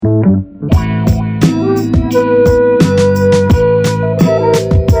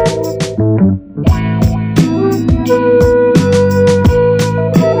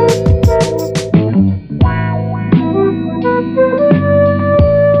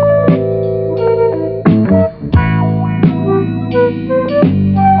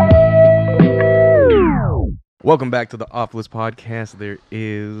Welcome back to the Off List Podcast. There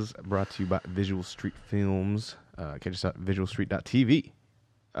is brought to you by Visual Street Films. Catch us out at visualstreet.tv.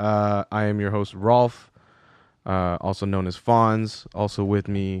 I am your host, Rolf, also known as Fonz. Also with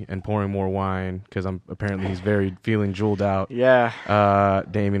me and pouring more wine because he's very feeling jeweled out. Yeah.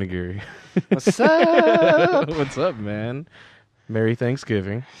 Damien Aguirre. What's up? What's up, man? Merry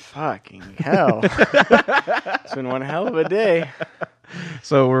Thanksgiving. Fucking hell. It's been one hell of a day.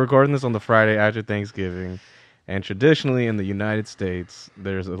 So we're recording this on the Friday after Thanksgiving. And traditionally in the United States,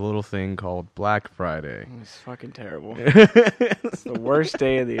 there's a little thing called Black Friday. It's fucking terrible. It's the worst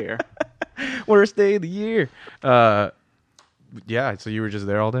day of the year. Worst day of the year. Yeah, so you were just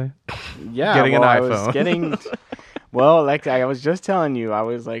there all day? Yeah. Getting an iPhone. Like I was just telling you,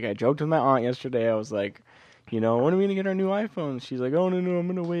 I joked with my aunt yesterday. I was like, when are we going to get our new iPhone? She's like, oh, no, I'm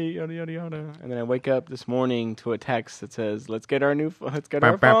going to wait, yada, yada, yada. And then I wake up this morning to a text that says, let's get our phones. Hell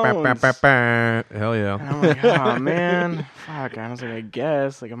yeah. And I'm like, oh, man. Fuck. I was like, I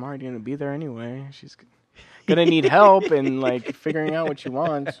guess. Like, I'm already going to be there anyway. She's going to need help in, figuring out what she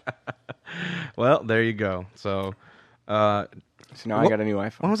wants. Well, there you go. So now I got a new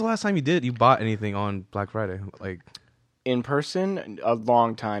iPhone. When was the last time you bought anything on Black Friday? In person, a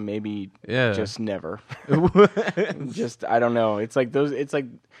long time, maybe just never. I don't know. It's like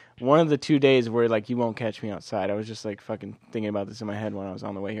one of the 2 days where you won't catch me outside. I was just fucking thinking about this in my head when I was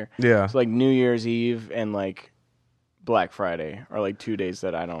on the way here. Yeah. It's New Year's Eve and Black Friday are 2 days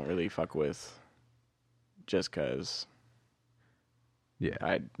that I don't really fuck with just cause. Yeah.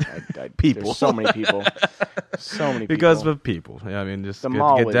 I people. There's so many people. Because of people. Yeah, I mean, just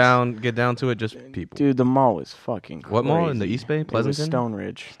get down to it, just people. Dude, the mall was fucking crazy. What mall? In the East Bay? Pleasanton? Stone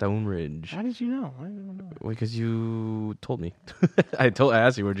Ridge. How did you know? I don't know. Because you told me. I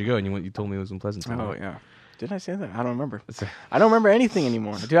asked you where'd you go, and you told me it was in Pleasanton. Oh, yeah. Did I say that? I don't remember. I don't remember anything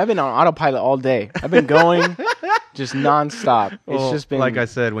anymore. Dude, I've been on autopilot all day. I've been going just nonstop. Well, it's just been... Like I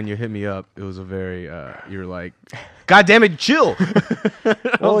said, when you hit me up, it was a very... you were like, God damn it, chill!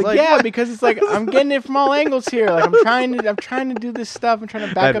 Because it's I'm getting it from all angles here. I'm trying to do this stuff. I'm trying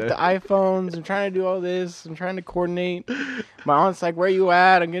to back up the iPhones. I'm trying to do all this. I'm trying to coordinate. My aunt's like, where you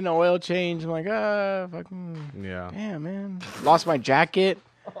at? I'm getting an oil change. I'm like, fucking... Yeah. Damn, man. Lost my jacket.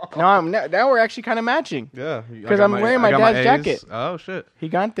 Now we're actually kind of matching. Yeah, because I'm wearing my dad's jacket. Oh shit,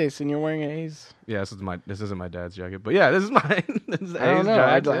 Gigantes, and you're wearing an A's. Yeah, this isn't my dad's jacket, but yeah, this is mine. This is I don't A's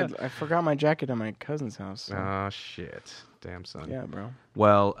know. jacket. I forgot my jacket at my cousin's house. So. Oh shit, damn son. Yeah, bro.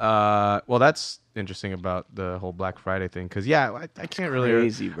 Well, that's interesting about the whole Black Friday thing because I can't really.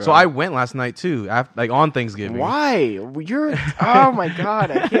 Crazy, bro. So I went last night too, on Thanksgiving. Why? Oh my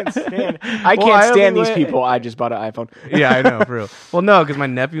god, I can't stand. I can't stand these people. I just bought an iPhone. Yeah, I know, for real. Well, no, because my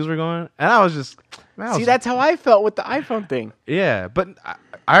nephews were going, and I was just. See, that's how I felt with the iPhone thing. Yeah, but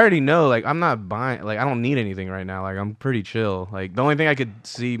I already know, I'm not buying, I don't need anything right now. I'm pretty chill. The only thing I could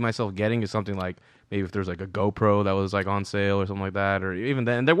see myself getting is something maybe if there's a GoPro that was on sale or something like that, or even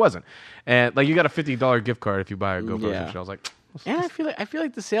then there wasn't. And you got a $50 gift card if you buy a GoPro. Yeah. I was like, and I feel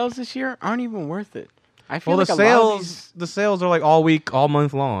like the sales this year aren't even worth it. I feel the sales are all week, all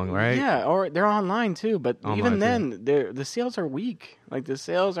month long, right? Yeah, or they're online too. But even then, the sales are weak. The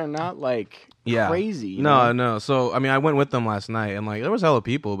sales are not crazy. No. So I went with them last night, and there was hella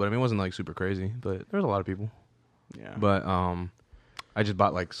people, but it wasn't super crazy. But there was a lot of people. Yeah. But I just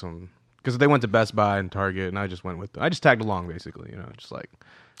bought some because they went to Best Buy and Target, and I just went with them. I just tagged along basically, just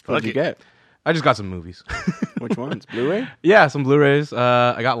What'd you get? I just got some movies. Which ones? Blu-ray? Yeah, some Blu-rays.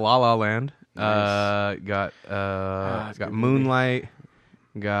 I got La La Land. Nice. Got Moonlight.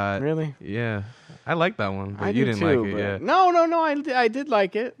 Got really? Yeah, I like that one, but you didn't too, like it. Yeah. No. I did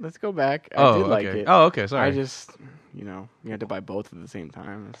like it. Let's go back. I did like it. Oh, okay. Sorry. I just, you had to buy both at the same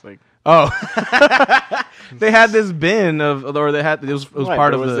time. It's they had this bin or they had it was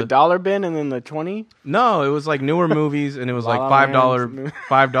part of the dollar bin and then the 20. No, it was newer movies and it was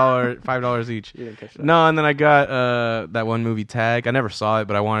 $5 each. You didn't catch that. No, and then I got that one movie Tag. I never saw it,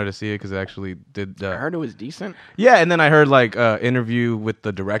 but I wanted to see it because it actually did. I heard it was decent. Yeah, and then I heard interview with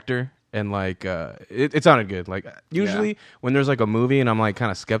the director. And it sounded good. Usually when there's a movie and I'm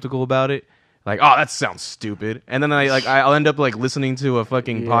kind of skeptical about it, oh, that sounds stupid. And then I'll end up listening to a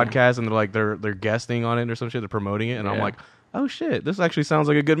fucking podcast and they're guesting on it or some shit. They're promoting it, and I'm like, oh shit, this actually sounds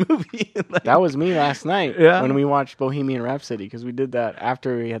like a good movie. That was me last night when we watched Bohemian Rhapsody because we did that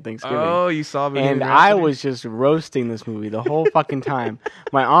after we had Thanksgiving. Oh, you saw Bohemian Rhapsody? I was just roasting this movie the whole fucking time.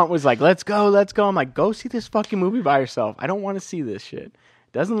 My aunt was like, let's go. I'm like, go see this fucking movie by yourself. I don't want to see this shit.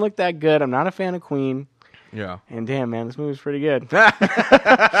 Doesn't look that good. I'm not a fan of Queen. Yeah. And damn, man, this movie's pretty good.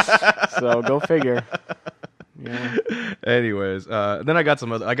 So go figure. Yeah. Anyways, then I got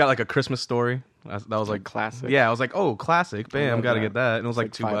like a Christmas Story. That was like classic. Yeah, I was like, oh, classic. Bam, gotta get that. And it was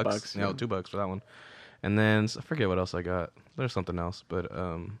like like $2. $5, Yeah, $2 for that one. And then I forget what else I got. There's something else, but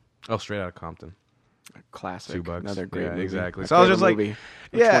Straight Outta Compton. Classic. $2. Another great movie. Exactly. So I was just like,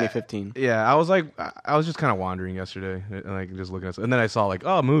 2015. Yeah, I was like, I was just kind of wandering yesterday, and like just looking at, and then I saw like,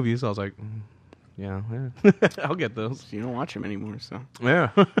 oh, movies. I was like, yeah, I'll get those. You don't watch them anymore, so Yeah.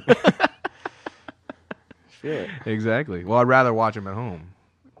 shit. Exactly. Well, I'd rather watch them at home.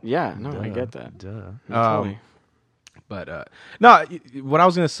 Yeah, no, I get that. Duh. Totally. But no, what I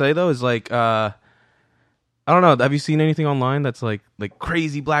was gonna say though is like, I don't know. Have you seen anything online that's like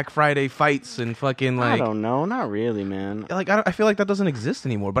crazy Black Friday fights and fucking like? I don't know. Not really, man. Like I feel like that doesn't exist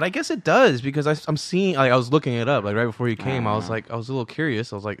anymore, but I guess it does because I'm seeing. Like I was looking it up like right before you came. I was a little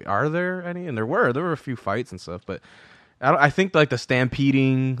curious. I was like, are there any? And there were a few fights and stuff, but I think like the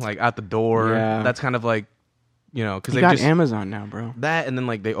stampeding like at the door. Yeah. That's kind of like, you know, because they got just Amazon now, bro. that, and then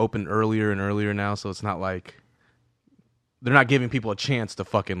like they open earlier and earlier now, so it's not like. They're not giving people a chance to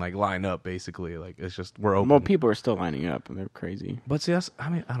fucking like line up. Basically, like it's just we're open. Well, people are still lining up, and they're crazy. But see, I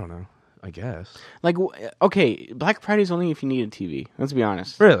mean, I don't know. I guess. Like, okay, Black Friday's only if you need a TV. Let's be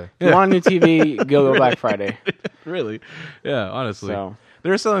honest. Really? If you want a new TV, go Black Friday. Really? Yeah, honestly. So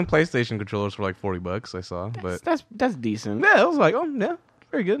they were selling PlayStation controllers for like $40. I saw, but that's decent. yeah, I was like, oh yeah,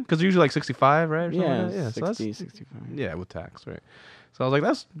 very good. Because they're usually like 65, right? Or something Yeah, like that. Yeah, 60, so that's 65. yeah, with tax, right? So I was like,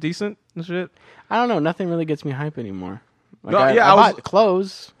 that's decent and shit. I don't know. Nothing really gets me hype anymore. Like No, I yeah, I bought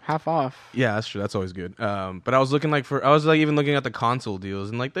clothes half off. Yeah, that's true. That's always good. But I was looking even looking at the console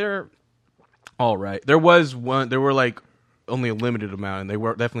deals, and like they're all right. There were like only a limited amount, and they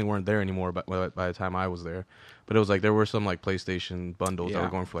definitely weren't there anymore by the time I was there. But it was like there were some like PlayStation bundles that were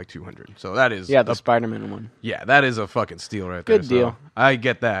going for like $200. So that is the Spider-Man one. Yeah, that is a fucking steal right there. Good deal. So I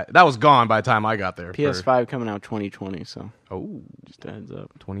get that. That was gone by the time I got there. PS5 coming out 2020. So just a heads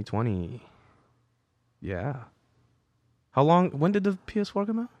up. 2020. Yeah. How long? When did the PS4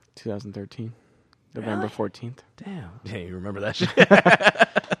 come out? 2013, November 14th. Damn. Yeah, you remember that shit.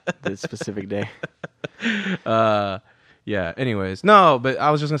 The specific day. Yeah. Anyways, no, but I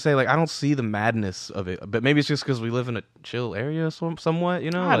was just gonna say, like, I don't see the madness of it. But maybe it's just because we live in a chill area, somewhat.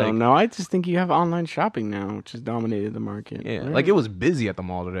 You know, I don't know. I just think you have online shopping now, which has dominated the market. Yeah, right? like it was busy at the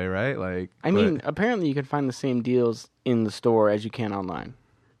mall today, right? Like, I mean, apparently you can find the same deals in the store as you can online.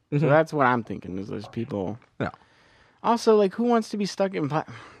 So that's what I'm thinking. Is there's people. No. Also, like, who wants to be stuck in...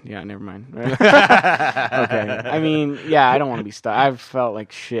 Yeah, never mind. Right? Okay. I mean, yeah, I don't want to be stuck. I've felt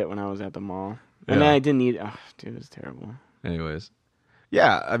like shit when I was at the mall. And then I didn't eat... Oh, dude, it was terrible. Anyways.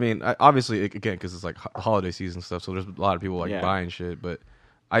 Yeah, I mean, obviously, again, because it's like holiday season stuff, so there's a lot of people like buying shit, but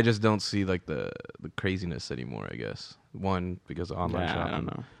I just don't see like the craziness anymore, I guess. One, because of online shopping. I don't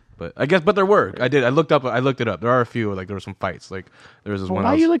know. But there were. I looked it up. There are a few. Like there were some fights. Like there was this one. Why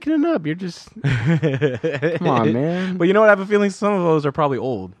are you looking it up? You're just come on, man. But you know what? I have a feeling some of those are probably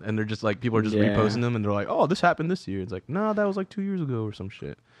old, and they're just like people are just reposting them, and they're like, "Oh, this happened this year." It's like, no, that was like 2 years ago or some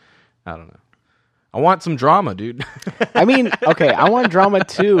shit. I don't know. I want some drama, dude. I mean, okay, I want drama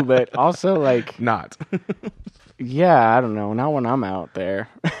too, but also like not. Yeah, I don't know. Not when I'm out there.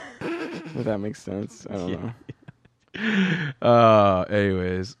 If that makes sense. I don't know.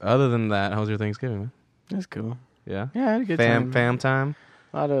 Anyways, other than that, how was your Thanksgiving, man? That's cool. Yeah? Yeah, I had a good time. Fam time?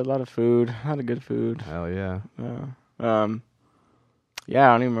 A lot of food. A lot of good food. Hell yeah. Yeah,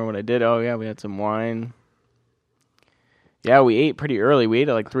 I don't even remember what I did. Oh, yeah, we had some wine. Yeah, we ate pretty early. We ate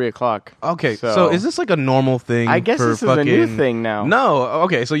at like 3 o'clock. Okay, so is this like a normal thing? I guess this is a new thing now. No,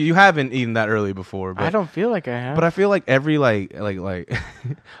 okay, so you haven't eaten that early before. But, I don't feel like I have. But I feel like every like a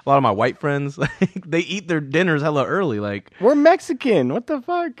lot of my white friends, like, they eat their dinners hella early. Like we're Mexican. What the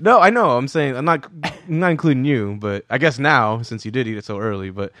fuck? No, I know. I'm saying I'm not including you, but I guess now since you did eat it so early,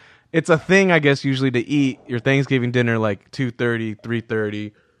 but it's a thing I guess usually to eat your Thanksgiving dinner like 2:30,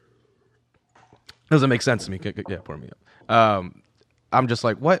 3:30. Doesn't make sense to me. Yeah, pour me up. I'm just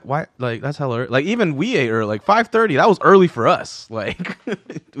like, what? Why? Like that's hella early. Like even we ate early, like 5:30. That was early for us. Like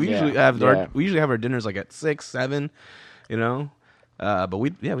we usually have our dinners like at 6, 7. You know, but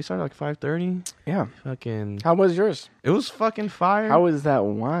we started like 5:30. Yeah. Fucking. How was yours? It was fucking fire. How was that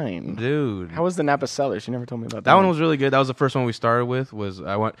wine, dude? How was the Napa Cellars? You never told me about that. That one was really good. That was the first one we started with.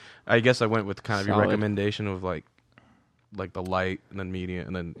 I guess I went with kind of your Solid. recommendation of like the light and then medium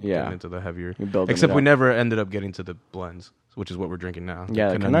and then getting into the heavier. Except we never ended up getting to the blends, which is what we're drinking now. Yeah,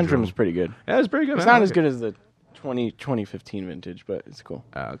 the Conundrum is pretty good. Yeah, it's pretty good. It's not as good as the 2015 vintage, but it's cool.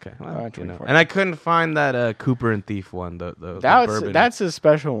 Okay. Well, and I couldn't find that Cooper and Thief one. The bourbon. That's a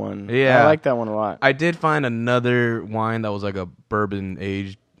special one. Yeah, I like that one a lot. I did find another wine that was like a bourbon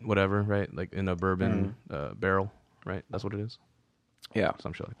aged whatever, right? Like in a bourbon barrel, right? That's what it is. Yeah,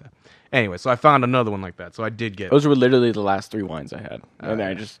 some shit like that. Anyway, so I found another one like that. So I did get those were literally the last 3 wines I had, and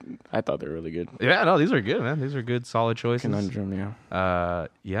I thought they were really good. Yeah, no, these are good, man. These are good, solid choices. Conundrum, yeah.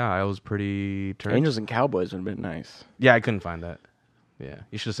 Yeah, I was pretty turned. Angels and Cowboys would have been nice. Yeah, I couldn't find that. Yeah,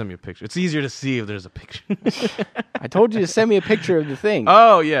 you should have sent me a picture. It's easier to see if there's a picture. I told you to send me a picture of the thing.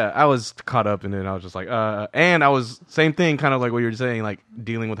 Oh yeah, I was caught up in it. I was just like, and I was same thing, kind of like what you were saying, like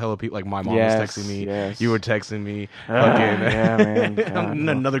dealing with hella people. Like my mom was texting me, you were texting me, yeah, man.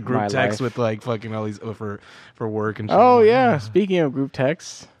 Another group text with like fucking all these for work and shit. Oh yeah, speaking of group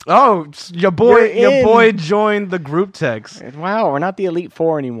texts. Oh, your boy joined the group text. Wow, we're not the Elite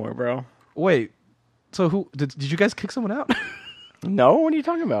Four anymore, bro. Wait, so who did you guys kick someone out? No, what are you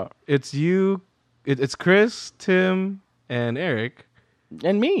talking about? It's you. It's Chris, Tim, and Eric,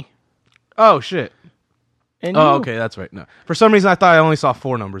 and me. Oh shit! And you. Okay, that's right. No, for some reason I thought I only saw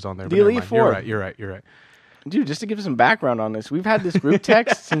 4 numbers on there. The Elite Four. You're right. Dude, just to give some background on this, we've had this group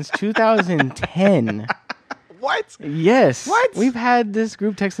text since 2010. What? Yes. What? We've had this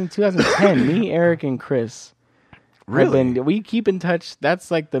group text since 2010. Me, Eric, and Chris. Really? We keep in touch. That's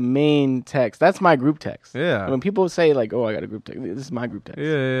like the main text. That's my group text. Yeah. When people say like, "Oh, I got a group text," this is my group text.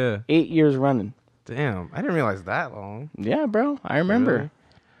 Yeah. 8 years running. Damn, I didn't realize that long. Yeah, bro. I remember. Really?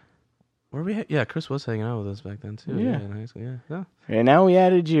 Where we? Yeah, Chris was hanging out with us back then too. Yeah. In high school. Yeah. And now we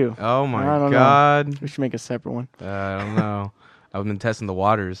added you. Oh my god. We should make a separate one. I don't know. I've been testing the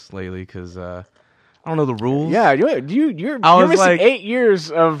waters lately because I don't know the rules. Yeah, you're missing like, 8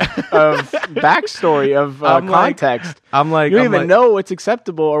 years of backstory of context. You don't even know what's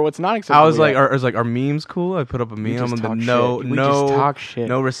acceptable or what's not acceptable. I was like, are memes cool? I put up a meme. No talk shit.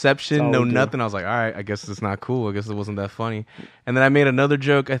 No reception, no nothing. I was like, all right, I guess it's not cool. I guess it wasn't that funny. And then I made another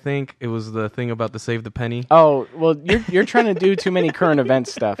joke. I think it was the thing about the save the penny. Oh well, you're trying to do too many current event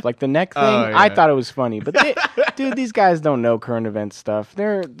stuff. Like the neck thing, I thought it was funny, but dude, these guys don't know current event stuff.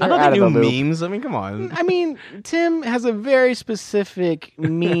 They're out of the loop. Memes. I mean, come on. I mean, Tim has a very specific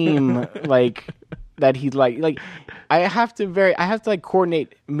meme like that he like I have to like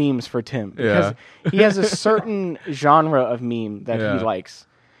coordinate memes for Tim because he has a certain genre of meme that he likes.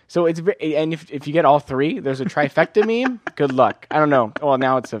 So it's and if you get all 3, there's a trifecta meme. Good luck. I don't know. Well,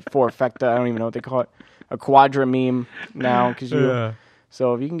 now it's a 4-fecta. I don't even know what they call it. A quadra meme now because you. Yeah.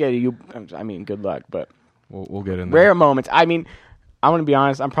 So if you can get good luck. But we'll get in there. Rare moments. I mean, I'm gonna be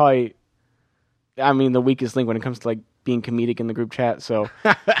honest. I'm probably. The weakest link when it comes to like being comedic in the group chat. So,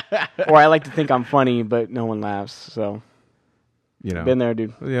 or I like to think I'm funny, but no one laughs. So, been there,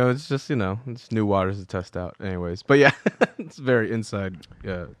 dude. It's just it's new waters to test out. Anyways, but yeah, it's a very inside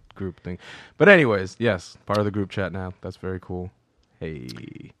group thing. But anyways, yes, part of the group chat now. That's very cool. Hey,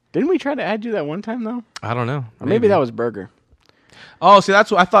 didn't we try to add you that one time though? I don't know. Or maybe that was Burger. Oh, see, that's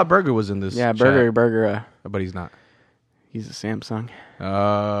what I thought. Burger was in this. Yeah, chat. Burger. But he's not. He's a Samsung.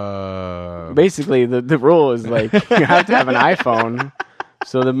 Basically, the rule is like you have to have an iPhone,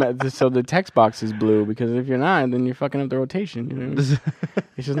 so the text box is blue. Because if you're not, then you're fucking up the rotation. It's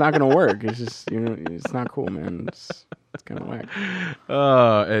just not gonna work. It's just it's not cool, man. It's kind of whack.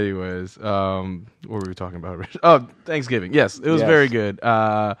 Anyways, what were we talking about? Oh, Thanksgiving. Yes, it was very good.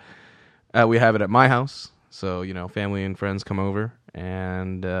 We have it at my house, so family and friends come over,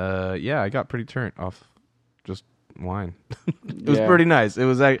 and I got pretty turned off just wine. It was pretty nice. It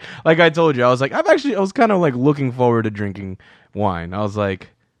was like I told you, I was kind of like looking forward to drinking wine. I was like,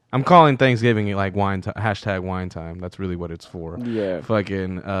 I'm calling Thanksgiving like wine hashtag wine time. That's really what it's for. Yeah.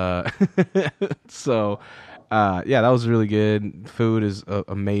 Fucking so that was really good. Food is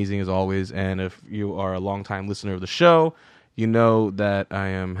amazing as always, and if you are a longtime listener of the show, you know that I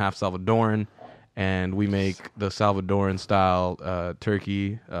am half Salvadoran, and we make the Salvadoran style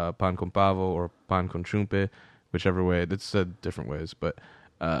turkey, pan con pavo or pan con chumpe, whichever way. It's said different ways, but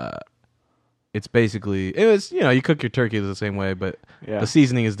it's basically you cook your turkey the same way, but the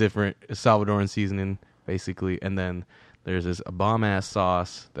seasoning is different. It's Salvadoran seasoning basically, and then there's this bomb ass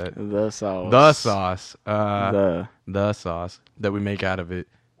sauce the sauce that we make out of it,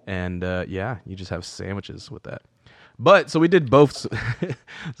 and you just have sandwiches with that. But so we did both.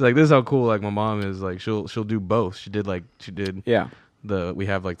 It's like, this is how cool like my mom is. Like she'll do both. She did we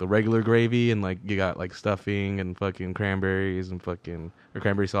have like the regular gravy, and like you got like stuffing and fucking cranberries and fucking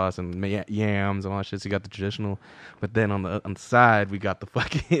cranberry sauce and yams and all that shit. So you got the traditional, but then on the side we got the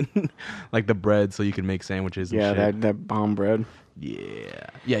fucking like the bread, so you can make sandwiches. And shit. that bomb bread. Yeah.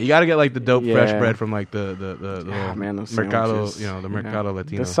 You got to get like the dope fresh bread from like the man, those Mercado, sandwiches. the Mercado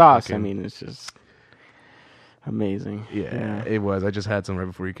Latino. The sauce, fucking, it's just. Amazing. Yeah, it was. I just had some right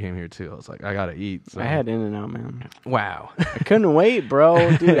before you came here too. I was like, I gotta eat. So. I had In-N-Out, man. Wow. I couldn't wait,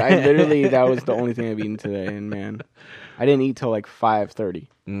 bro. Dude, that was the only thing I've eaten today, and man, I didn't eat till like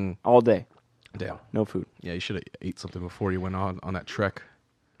 5:30 all day. Damn. No food. Yeah, you should have ate something before you went on that trek.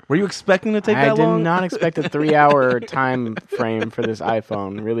 Were you expecting to take that long? I did not expect a 3-hour time frame for this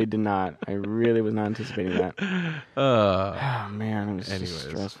iPhone. Really did not. I really was not anticipating that. Oh, man. It was just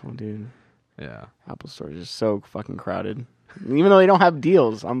stressful, dude. Yeah. Apple Store is just so fucking crowded. Even though they don't have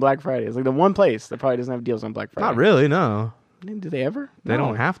deals on Black Friday. It's like the one place that probably doesn't have deals on Black Friday. Not really, no. Do they ever? They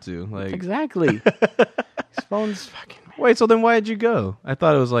don't have to. Like Exactly. These phones fucking... Wait, so then why did you go? I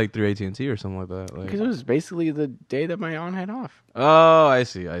thought it was like through AT&T or something like that. Because it was basically the day that my aunt had off. Oh, I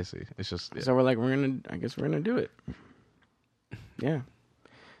see. It's just... Yeah. So we're like, I guess we're going to do it. Yeah.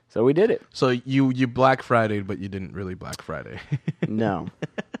 So we did it. So you Black Friday, but you didn't really Black Friday. No.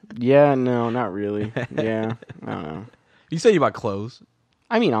 Yeah, no, not really. Yeah, I don't know. You said you bought clothes.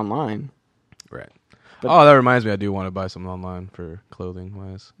 I mean, online. Right. But that reminds me, I do want to buy something online for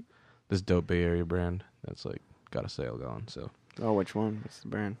clothing-wise. This dope Bay Area brand that's like got a sale going. So. Oh, which one? What's the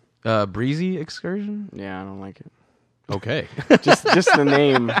brand? Breezy Excursion? Yeah, I don't like it. Okay. just the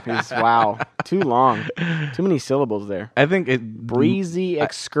name is wow. Too long. Too many syllables there. I think Breezy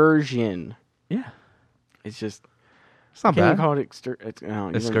Excursion. Yeah. It's just... It's not bad. You call it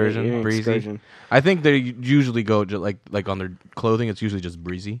excursion, breezy. Excursion. I think they usually go like on their clothing. It's usually just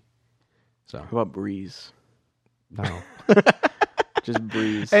breezy. So how about breeze? No, just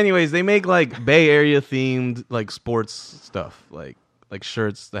breeze. Anyways, they make like Bay Area themed like sports stuff, like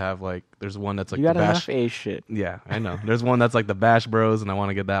shirts that have like. There's one that's like you got the Bash. enough A shit. Yeah, I know. There's one that's like the Bash Bros, and I want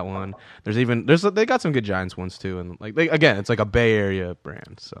to get that one. They got some good Giants ones too, and like it's like a Bay Area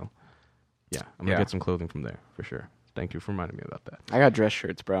brand. So yeah, I'm gonna get some clothing from there for sure. Thank you for reminding me about that. I got dress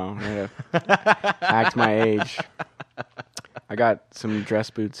shirts, bro. I gotta act my age. I got some dress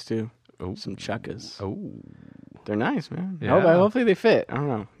boots too. Oh. Some chukkas. Oh, they're nice, man. Yeah. Hopefully they fit. I don't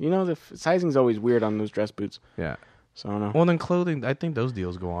know. You know, the sizing's always weird on those dress boots. Yeah. So I don't know. Well, then clothing, I think those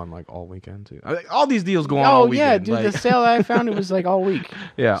deals go on like all weekend too. All these deals go on all weekend. Oh yeah, dude, the sale I found, it was like all week.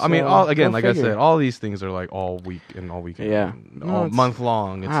 Yeah, so, I mean, like I said, all these things are like all week and all weekend. Yeah, all month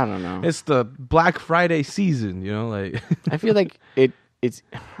long. I don't know. It's the Black Friday season, you know. Like I feel like it's.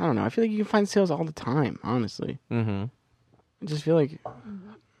 I don't know. I feel like you can find sales all the time. Honestly, I just feel like.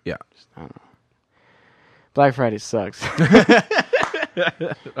 Yeah. I don't know. Black Friday sucks.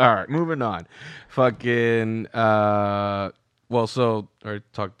 All right, moving on. Fucking I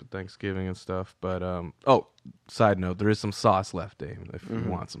talked about Thanksgiving and stuff, but side note, there is some sauce left, Dave. If you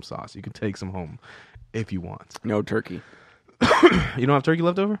want some sauce, you can take some home if you want. No turkey. You don't have turkey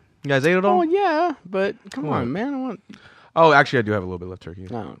left over? You guys ate it all? Oh yeah, but come on, man. I want. Oh, actually, I do have a little bit left turkey.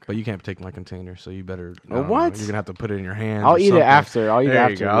 Oh, okay. But you can't take my container, so you better... What? You're going to have to put it in your hands. I'll eat it after. There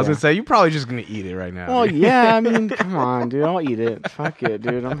you go. I was going to say, you're probably just going to eat it right now. Well, yeah. I mean, come on, dude. I'll eat it. Fuck it,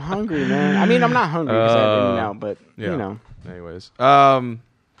 dude. I'm hungry, man. I mean, I'm not hungry because I didn't know, but, you know. Anyways.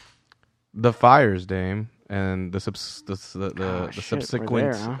 The fires, Dame, and the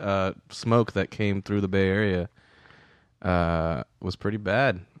subsequent smoke that came through the Bay Area was pretty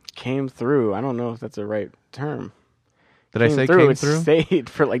bad. Came through. I don't know if that's the right term. Did I say came through? It stayed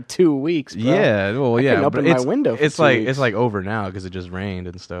for like 2 weeks, bro. Yeah, well, yeah. I open my window for 2 weeks. It's like over now because it just rained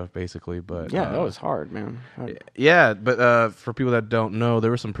and stuff, basically. But yeah, that was hard, man. Yeah, but for people that don't know, there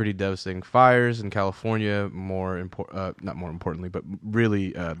were some pretty devastating fires in California. Not more importantly, but really,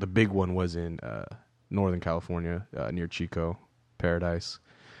 the big one was in Northern California, near Chico, Paradise.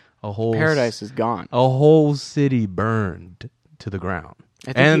 Paradise is gone. A whole city burned to the ground.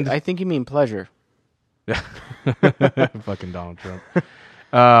 I think you mean pleasure. Fucking Donald Trump.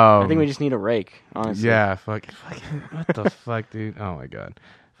 I think we just need a rake, honestly. Yeah, fucking what the fuck, dude? Oh my god,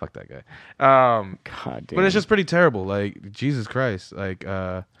 fuck that guy. God damn. But it's just pretty terrible. Like Jesus Christ, like.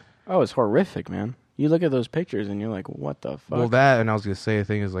 It's horrific, man. You look at those pictures and you're like, what the fuck? Well, that and I was gonna say the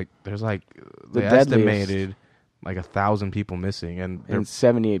thing is like, there's like they estimated like 1,000 people missing, and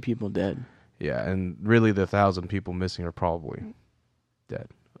 78 people dead. Yeah, and really the 1,000 people missing are probably dead.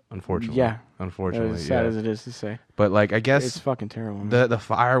 Unfortunately. Yeah. Unfortunately. As sad as it is to say. But like I guess it's fucking terrible. The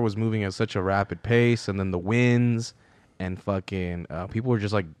fire was moving at such a rapid pace, and then the winds and fucking people were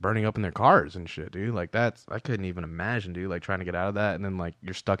just like burning up in their cars and shit, dude. Like I couldn't even imagine, dude, like trying to get out of that, and then like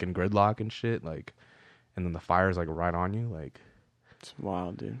you're stuck in gridlock and shit, like, and then the fire's like right on you, like it's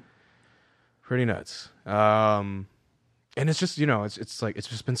wild, dude. Pretty nuts. And it's just, it's like, it's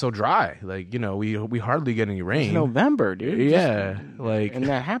just been so dry. Like, we hardly get any rain. It's November, dude. Yeah. And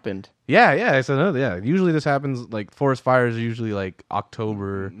that happened. Yeah. I said, yeah. Usually this happens, like, forest fires are usually, like,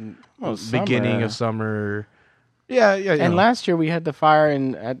 October, beginning of summer. Yeah. And last year we had the fire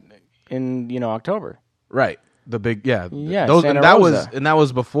in October. Right. The big Those and that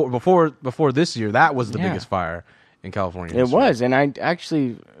was before this year. That was the biggest fire in California. It was, and I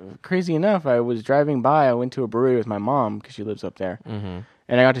actually, crazy enough, I was driving by. I went to a brewery with my mom because she lives up there, and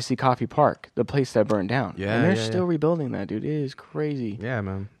I got to see Coffee Park, the place that burned down. Yeah, and they're still rebuilding that, dude. It is crazy. Yeah,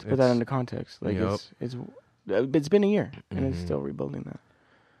 man. To put that into context, like it's been a year and it's still rebuilding that.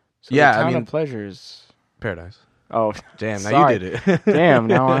 So the town of pleasures, paradise. Oh, damn! Now you did it. Damn!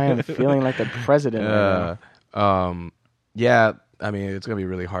 Now I am feeling like the president. Right now. Yeah. I mean, it's gonna be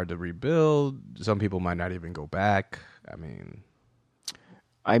really hard to rebuild. Some people might not even go back. I mean,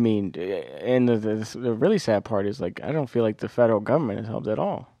 and the really sad part is, like, I don't feel like the federal government has helped at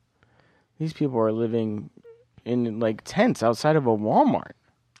all. These people are living in like tents outside of a Walmart.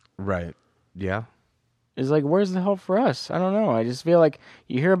 Right. Yeah. It's like, where's the help for us? I don't know. I just feel like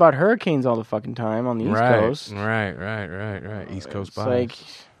you hear about hurricanes all the fucking time on the East Coast. Right. East Coast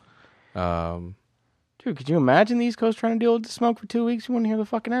bias. Like, dude, could you imagine the East Coast trying to deal with the smoke for 2 weeks? You wouldn't hear the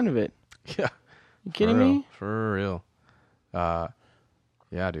fucking end of it. Yeah. You kidding me? For real. Yeah,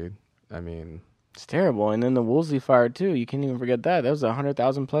 dude. I mean, it's terrible. And then the Woolsey fire too. You can't even forget that. That was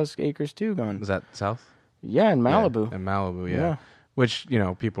 100,000 plus acres too gone. Was that south? Yeah, in Malibu. Yeah, in Malibu, yeah. Which,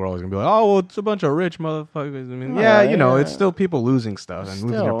 people are always gonna be like, oh, well, it's a bunch of rich motherfuckers. I mean, it's still people losing stuff and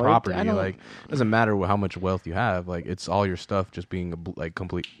losing their property. It doesn't matter how much wealth you have. Like, it's all your stuff just being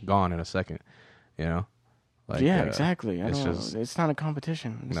complete gone in a second. Like, exactly. It's not a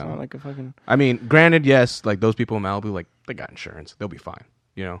competition. It's not like a fucking. I mean, granted, yes, like those people in Malibu, like they got insurance, they'll be fine.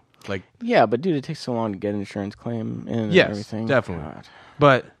 Like. Yeah, but dude, it takes so long to get an insurance claim and everything. Definitely. God.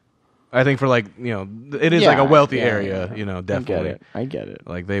 But I think for it is like a wealthy area. Definitely. I get it.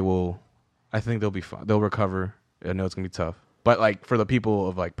 Like they will. I think they'll be fine. They'll recover. I know it's gonna be tough, but like for the people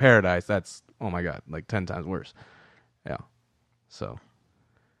of like Paradise, that's, oh my god, like 10 times worse. Yeah. So.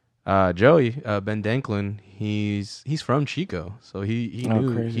 Joey Ben Danklin, he's from Chico, so he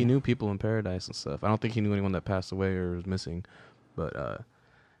knew people in Paradise and stuff. I don't think he knew anyone that passed away or was missing, but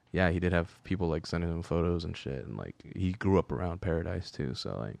he did have people like sending him photos and shit, and like he grew up around Paradise too.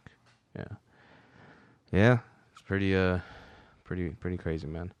 So like, it's pretty crazy,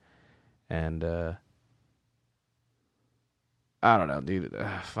 man. And I don't know, dude.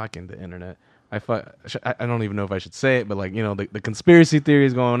 Fucking the internet. I don't even know if I should say it, but like, the conspiracy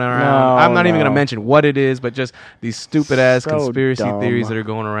theories going around. No, I'm not even going to mention what it is, but just these stupid ass conspiracy theories that are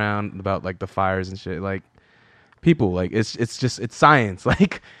going around about like the fires and shit. Like, people, like, it's science.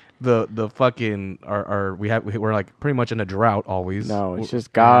 Like the fucking we're like pretty much in a drought always. No, it's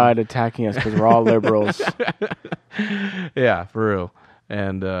just God attacking us because we're all liberals. Yeah, for real.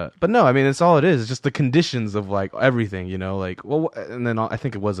 And but no, I mean, it's all it is. It's just the conditions of like everything, like, well, and then I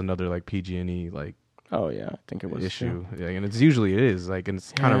think it was another like PG&E like, oh yeah, I think it was issue. Yeah, and it's usually it is like, and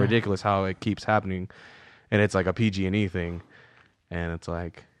it's kind of ridiculous how it keeps happening, and it's like a PG&E thing, and it's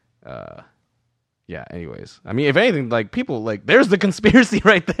like, anyways, I mean, if anything, like, people, like, there's the conspiracy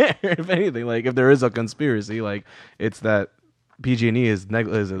right there. If anything, like, if there is a conspiracy, like, it's that PG&E is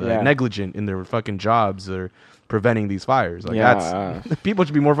negligent in their fucking jobs that are preventing these fires. Like, that's people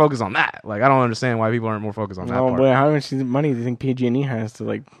should be more focused on that. Like, I don't understand why people aren't more focused on that part. But how much money do you think PG&E has to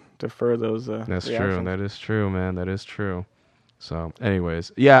like defer those? That's true. That is true, man. That is true. So,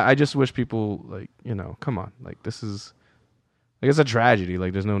 anyways, I just wish people, like, come on, like, this is, like, it's a tragedy.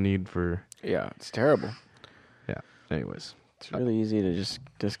 Like, there's no need for. Yeah, it's terrible. Yeah. Anyways, it's really easy to just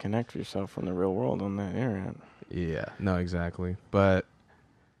disconnect yourself from the real world on the internet. Yeah. No, exactly. But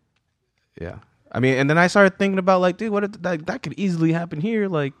yeah. I mean, and then I started thinking about, like, dude, what if that could easily happen here,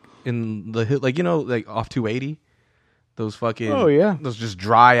 like in the like, like off 280, those fucking those just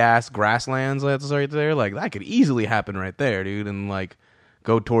dry ass grasslands that's right there, like that could easily happen right there, dude, and like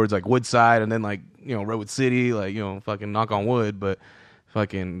go towards like Woodside and then like Redwood City, like fucking knock on wood, but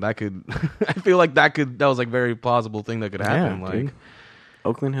fucking that could I feel like that was like very plausible thing that could happen, like dude.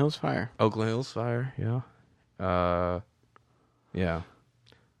 Oakland Hills fire, yeah.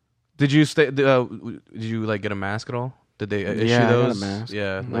 Did you did you like get a mask at all? Did they issue those? I got a mask.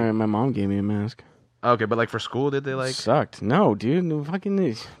 Yeah, like, my mom gave me a mask. Okay, but like for school, did they like? Sucked. No, dude. Fucking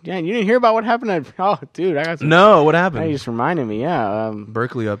you didn't hear about what happened dude, I got some. No, what happened? You just reminded me. Yeah,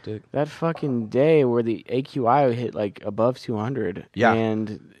 Berkeley update. That fucking day where the AQI hit like above 200. Yeah,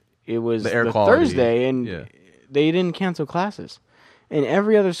 and it was the air quality. Thursday, and they didn't cancel classes. In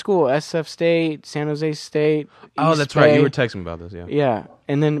every other school, SF State, San Jose State. Oh, that's right. You were texting me about this. Yeah. Yeah,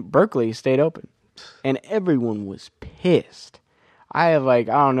 and then Berkeley stayed open, and everyone was pissed. I have I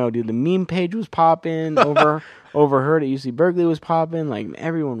don't know, dude. The meme page was popping. Overheard at UC Berkeley was popping. Like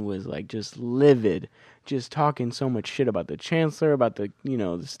everyone was like just livid just talking so much shit about the chancellor, about the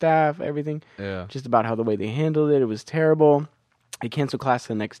the staff, everything. Yeah. Just about how the way they handled it. It was terrible. They canceled class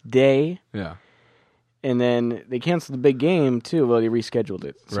the next day. Yeah. And then they canceled the big game too. Well, they rescheduled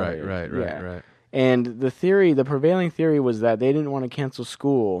it. Right. And the prevailing theory was that they didn't want to cancel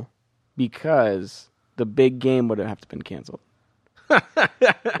school because the big game would have to been canceled.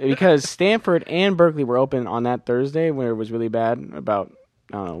 Because Stanford and Berkeley were open on that Thursday when it was really bad about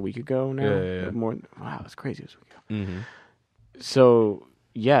a week ago now. Yeah. Wow, it's crazy. It was a week ago. Mm-hmm. So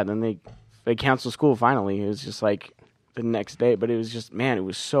yeah, then they canceled school finally. It was just like the next day, but it was just, man, it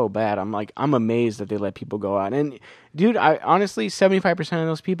was so bad. I'm amazed that they let people go out. And dude, I honestly 75% of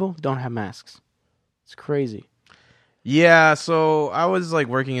those people don't have masks. It's crazy. Yeah, so I was like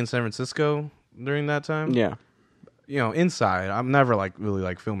working in San Francisco during that time. Yeah. Inside. I'm never like really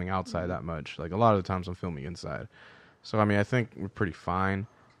like filming outside that much. Like a lot of the times I'm filming inside. So I mean, I think we're pretty fine.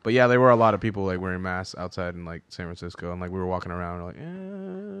 But yeah, there were a lot of people like wearing masks outside in like San Francisco, and like we were walking around like,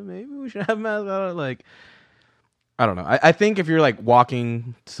 maybe we should have masks on. Like, I don't know. I think if you're like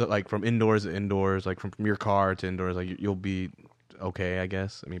walking to, like from indoors to indoors, like from your car to indoors, like you'll be okay, I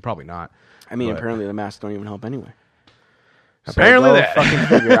guess. I mean, probably not. I mean, apparently the masks don't even help anyway. Apparently that. Fucking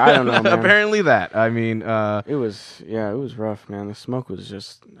figure. I don't know, man. Apparently that. I mean, it was rough, man. The smoke was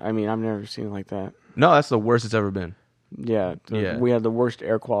just. I mean, I've never seen it like that. No, that's the worst it's ever been. Yeah. We had the worst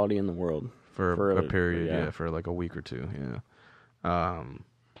air quality in the world for a period. Yeah, for like a week or two. Yeah.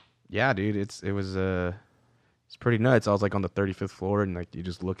 Yeah, dude. It was it's pretty nuts. I was like on the 35th floor, and like you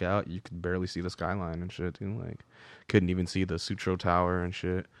just look out, you could barely see the skyline and shit. Dude. Like, couldn't even see the Sutro Tower and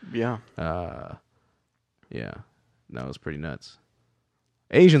shit. Yeah. Yeah. No, it was pretty nuts.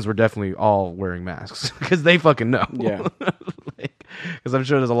 Asians were definitely all wearing masks because they fucking know. Yeah. Because I'm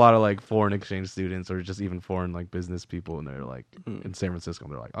sure there's a lot of like foreign exchange students or just even foreign like business people, and they're like in San Francisco,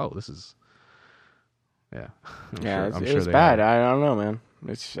 and they're like, oh, this is. Yeah. It was bad. I don't know, man.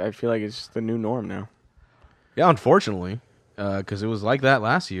 I feel like it's the new norm now. Yeah, unfortunately, because it was like that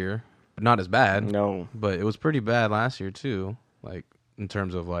last year, but not as bad. No, but it was pretty bad last year too. Like in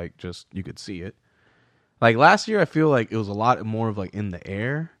terms of like just you could see it. Like last year, I feel like it was a lot more of like in the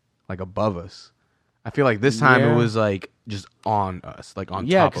air, like above us. I feel like this time it was like just on us, like on top of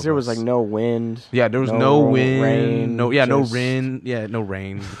us. Yeah, because there was like no wind. Yeah, there was no wind. Rain, no rain. Yeah, no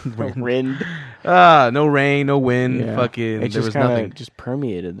rain. No wind. No rain, no wind. Yeah. Fucking. It there was nothing. Just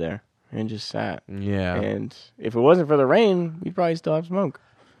permeated there and just sat. Yeah. And if it wasn't for the rain, we'd probably still have smoke.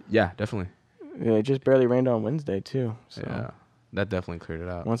 Yeah, definitely. Yeah, it just barely rained on Wednesday too. So. Yeah, that definitely cleared it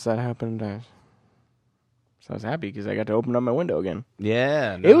out. Once that happened, I was happy because I got to open up my window again.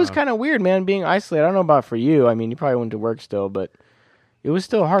 Yeah. No. It was kind of weird, man, being isolated. I don't know about for you. I mean, you probably went to work still, but it was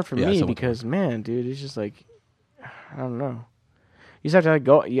still hard for me because, man, dude, it's just like, I don't know. You just have to like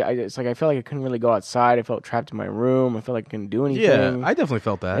go. Yeah, it's like I felt like I couldn't really go outside. I felt trapped in my room. I felt like I couldn't do anything. Yeah, I definitely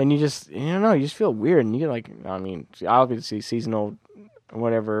felt that. And you just, you just feel weird. And you get like, I mean, obviously seasonal,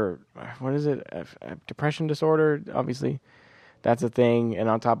 whatever, what is it? Depression disorder, obviously. That's a thing, and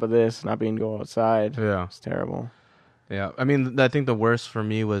on top of this, not being able to go outside, it's terrible. Yeah, I mean, I think the worst for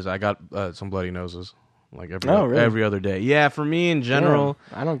me was I got some bloody noses, like every other day. Yeah, for me in general,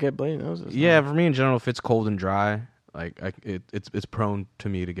 I don't get bloody noses. Yeah, for me in general, if it's cold and dry, like it's prone to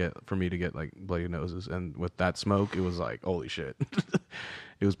me to get like bloody noses, and with that smoke, it was like holy shit.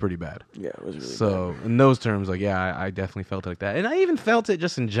 It was pretty bad. Yeah, it was really bad. So in those terms, like, yeah, I definitely felt like that, and I even felt it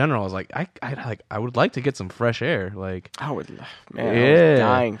just in general. I was like, I would like to get some fresh air. Like, I was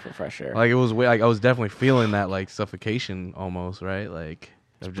dying for fresh air. Like it was like I was definitely feeling that like suffocation almost, right? Like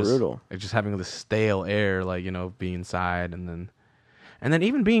it's brutal. Like just having the stale air, like being inside, and then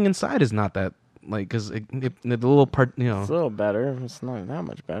even being inside is not that. Like, because the little part, it's a little better. It's not that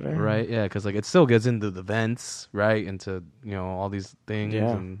much better, right? Yeah, because like it still gets into the vents, right? Into all these things,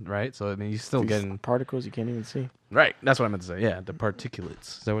 and right. So I mean, you still getting particles you can't even see. Right, that's what I meant to say. Yeah, the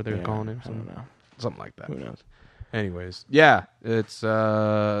particulates. Is that what they're calling it? I don't know. Something like that. Who knows? Anyways, yeah, it's.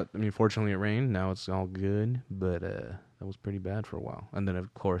 I mean, fortunately, it rained. Now it's all good, but that was pretty bad for a while. And then,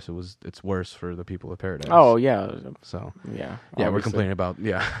 of course, it's worse for the people of Paradise. Oh yeah. So yeah, we're complaining about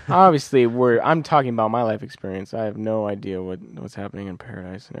Obviously, I'm talking about my life experience. I have no idea what's happening in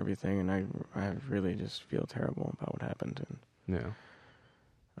Paradise and everything, and I really just feel terrible about what happened. And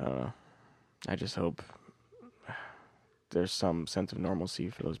I don't know. I just hope there's some sense of normalcy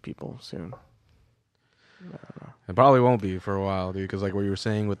for those people soon. I don't know. It probably won't be for a while, dude. Because like what you were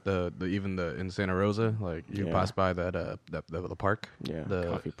saying with the in Santa Rosa, like you pass by that the park, the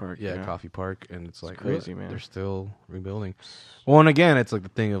coffee park, coffee park, and it's like crazy, man. They're still rebuilding. Well, and again, it's like the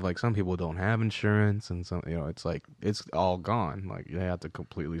thing of like some people don't have insurance, and some it's like it's all gone. Like they have to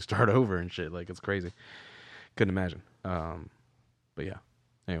completely start over and shit. Like it's crazy. Couldn't imagine. But yeah.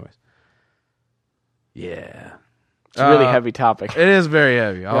 Anyways. Yeah. It's a really heavy topic. It is very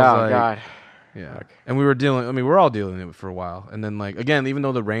heavy. I was like, God. Yeah. Fuck. And we're all dealing with it for a while. And then like again, even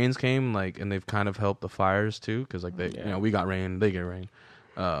though the rains came, like, and they've kind of helped the fires too, because like they, we got rain, they get rain.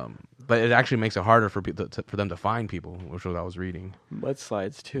 But it actually makes it harder for for them to find people, which was what I was reading.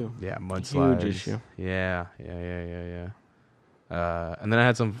 Mudslides too. Yeah, mudslides. Huge issue. Yeah. And then I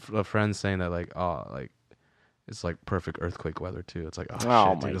had some friends saying that like, it's like perfect earthquake weather too. It's like,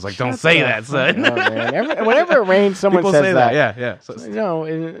 shit, dude. It's like, don't say that, son. Whenever it rains, someone people says say that. Yeah. So, no,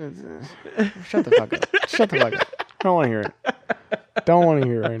 shut the fuck up. Shut the fuck up. I don't want to hear it. Don't want to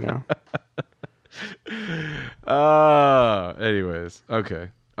hear it right now. Anyways, okay.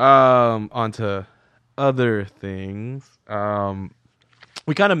 On to other things.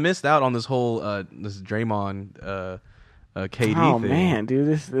 We kind of missed out on this whole this Draymond KD thing. Oh man,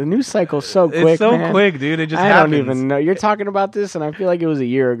 dude, the news cycle's so quick. It's so man. quick, dude. It just I happens. don't even know. You're talking about this, and I feel like it was a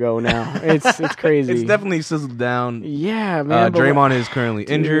year ago now. It's crazy. It's definitely sizzled down. Yeah, man. Draymond is currently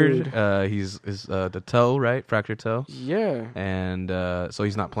injured. He's the toe, right? Fractured toe. Yeah. And so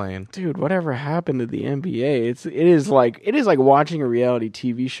he's not playing. Dude, whatever happened to the NBA? It is like watching a reality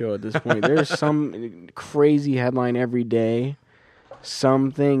TV show at this point. There's some crazy headline every day.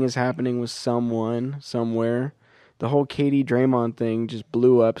 Something is happening with someone somewhere. The whole KD Draymond thing just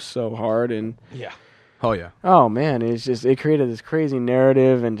blew up so hard, and oh man, it created this crazy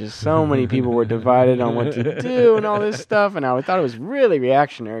narrative, and just so many people were divided on what to do and all this stuff. And I thought it was really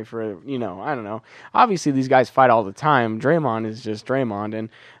reactionary for I don't know. Obviously, these guys fight all the time. Draymond is just Draymond, and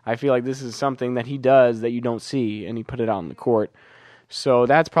I feel like this is something that he does that you don't see, and he put it out in the court. So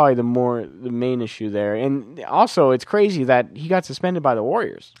that's probably the main issue there. And also, it's crazy that he got suspended by the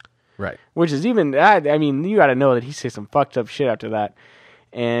Warriors. Right. Which is even, I mean, you got to know that he said some fucked up shit after that.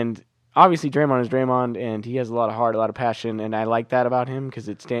 And obviously Draymond is Draymond, and he has a lot of heart, a lot of passion, and I like that about him because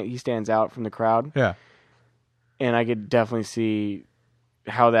he stands out from the crowd. Yeah. And I could definitely see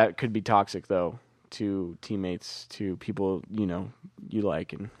how that could be toxic, though, to teammates, to people, you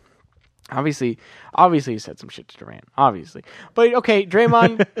like. And obviously he said some shit to Durant, obviously. But okay,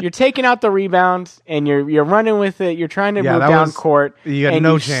 Draymond, you're taking out the rebound and you're running with it. You're trying to move down court. You had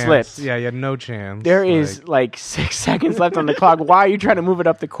no chance. Slipped. Yeah, you had no chance. There is like 6 seconds left on the clock. Why are you trying to move it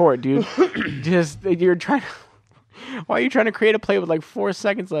up the court, dude? Why are you trying to create a play with like 4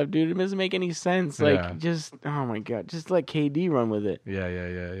 seconds left, dude? It doesn't make any sense. Oh my god, just let KD run with it. Yeah.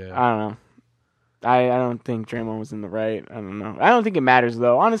 I don't know. I don't think Draymond was in the right. I don't know. I don't think it matters,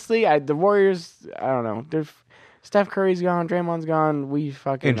 though. Honestly, the Warriors, I don't know. Steph Curry's gone. Draymond's gone. We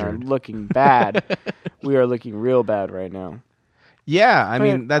fucking are looking bad. We are looking real bad right now. Yeah, I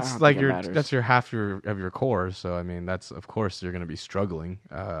mean, that's like that's your half of your core. So, I mean, that's, of course, you're going to be struggling.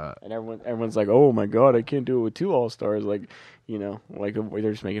 And everyone's like, oh, my God, I can't do it with 2 All-Stars. Like, like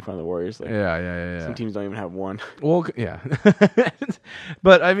they're just making fun of the Warriors. Like, yeah. Some teams don't even have one. Well, yeah.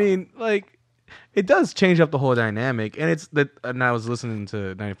 But, I mean, like, it does change up the whole dynamic, and it's that. And I was listening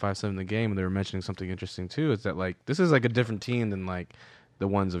to 95.7 The Game, and they were mentioning something interesting too. Is that like this is like a different team than like the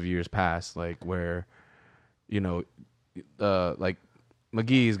ones of years past, like where, like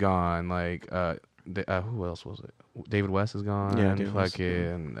McGee's gone, like who else was it? David West is gone. Yeah,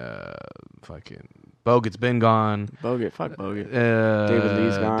 fucking Bogut's been gone. Fuck Bogut. David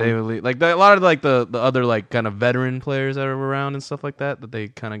Lee's gone. David Lee, like a lot of like the other like kind of veteran players that are around and stuff like that they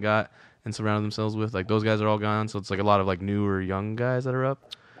kind of got and surrounded themselves with, like those guys are all gone, so it's like a lot of like newer young guys that are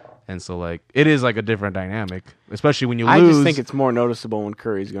up, and so like it is like a different dynamic, especially when you lose. I just think it's more noticeable when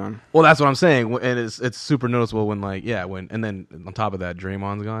Curry's gone. Well, that's what I'm saying, and it's super noticeable when and then on top of that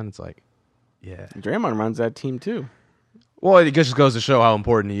Draymond's gone. It's like, yeah, Draymond runs that team too. Well, it just goes to show how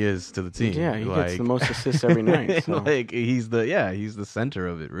important he is to the team. Yeah, he gets the most assists every night. So. Like he's the center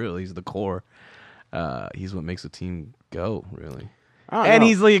of it. Really, he's the core. He's what makes the team go. Really. And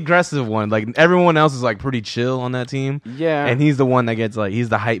he's the aggressive one. Like everyone else is like pretty chill on that team. Yeah. And he's the one that gets like he's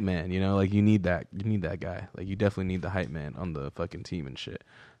the hype man, like you need that guy. Like you definitely need the hype man on the fucking team and shit.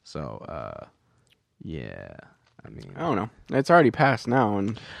 So yeah. I mean, I don't know. It's already passed now,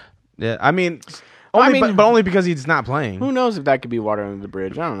 and yeah, I mean but only because he's not playing. Who knows if that could be water under the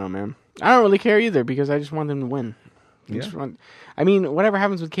bridge? I don't know, man. I don't really care either because I just want them to win. I mean, whatever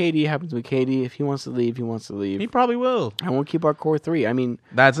happens with KD happens with KD. If he wants to leave, he wants to leave. He probably will. I won't keep our core three. I mean,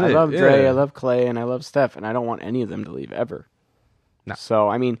 I love Dre, I love Clay, and I love Steph, and I don't want any of them to leave ever. No. So,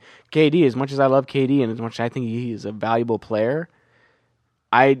 I mean, KD, as much as I love KD and as much as I think he is a valuable player,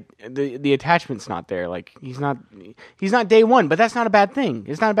 the attachment's not there. Like, he's not day one, but that's not a bad thing.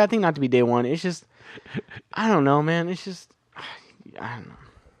 It's not a bad thing not to be day one. It's just, I don't know, man. It's just, I don't know.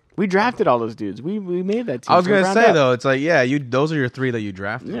 We drafted all those dudes. We made that team. I was gonna say though, it's like those are your three that you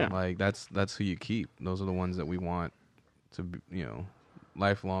drafted. Yeah. Like that's who you keep. Those are the ones that we want to be,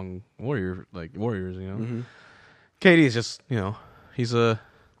 lifelong warriors. Mm-hmm. KD is just he's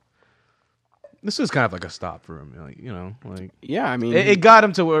this is kind of like a stop for him. Yeah, I mean, it got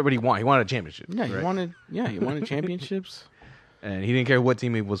him to what he wanted. He wanted a championship. Yeah, he wanted championships, and he didn't care what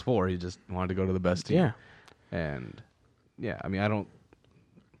team he was for. He just wanted to go to the best team. Yeah, and I mean,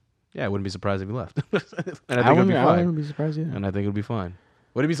 I wouldn't be surprised if he left. And I think it'd be fine. I wouldn't be surprised either. And I think it'll be fine.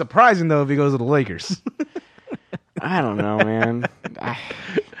 Would it be surprising though if he goes to the Lakers? I don't know, man.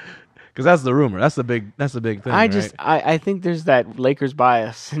 Because that's the rumor. That's the big thing. I think there's that Lakers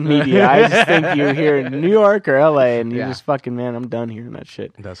bias in media. I just think you hear New York or LA, and you're just fucking, man, I'm done hearing that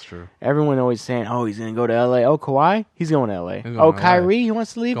shit. That's true. Everyone always saying, oh, he's gonna go to LA. Oh, Kawhi, he's going to LA. Oh, Kyrie, he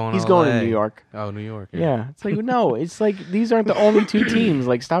wants to leave. He's going to New York. Oh, New York. Yeah, it's like no, it's like these aren't the only two teams.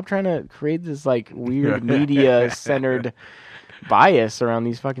 Like, stop trying to create this like weird media centered bias around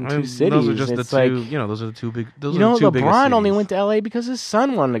these fucking two cities. Those are just it's the two. Those are the two big. LeBron only went to LA because his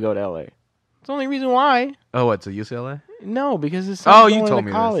son wanted to go to LA. It's the only reason why. Oh, what, to UCLA? No, because his son's going told to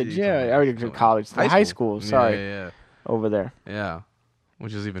me college. this. I already to college. High school. Sorry. Yeah. Over there. Yeah.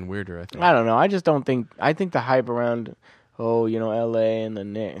 Which is even weirder, I think. I don't know. I just don't think. I think the hype around, LA and the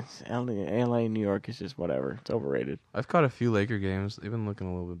Knicks, LA and New York is just whatever. It's overrated. I've caught a few Laker games. They've been looking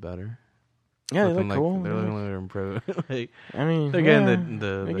a little bit better. Yeah, they look cool. They're looking like improved. I mean, they're getting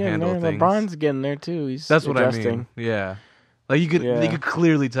the handle of things. LeBron's getting there too. That's adjusting. what I mean. Yeah. Like you could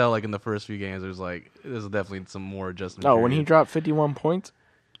clearly tell, like in the first few games, there's definitely some more adjustment. No, when he dropped 51 points,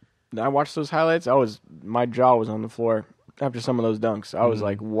 I watched those highlights. My jaw was on the floor after some of those dunks. I was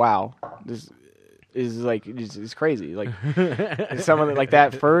like, wow, this is like it's crazy. Like some of like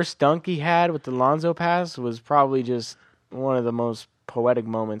that first dunk he had with the Lonzo pass was probably just one of the most poetic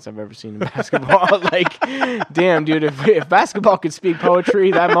moments I've ever seen in basketball. Like, damn, dude, if basketball could speak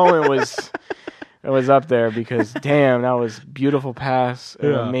poetry, that moment was up there because, damn, that was beautiful pass,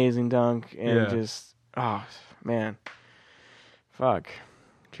 an amazing dunk, and just, oh, man. Fuck.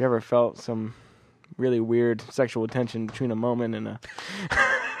 Have you ever felt some really weird sexual tension between a moment and a...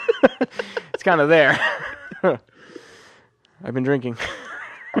 It's kind of there. I've been drinking.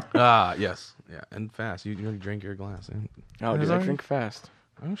 Yes. Yeah, and fast. You drink your glass. Oh, dude, I drink fast.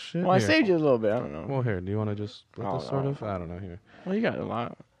 Oh, shit. Well, I saved you a little bit. I don't know. Well, here, do you want to just split this sort of? I don't know, here. Well, you got a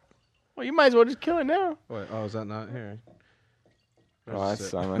lot. Well, you might as well just kill it now. Wait, is that not here? That's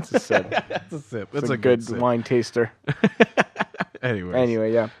a sip. That's a sip. It's a good wine taster.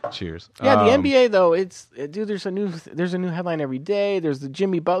 Anyway, yeah. Cheers. Yeah, the NBA though, there's a new headline every day. There's the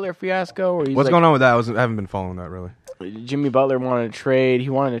Jimmy Butler fiasco. Where what's going on with that? I haven't been following that really. Jimmy Butler wanted to trade. He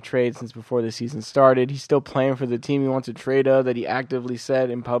wanted to trade since before the season started. He's still playing for the team he wants to trade of that he actively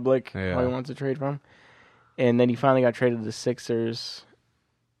said in public who he wants to trade from. And then he finally got traded to the Sixers.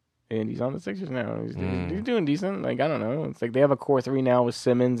 And he's on the Sixers now. He's doing decent. Like, I don't know. It's like they have a core three now with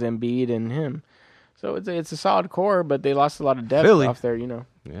Simmons, Embiid, and him. So it's a solid core, but they lost a lot of depth off there,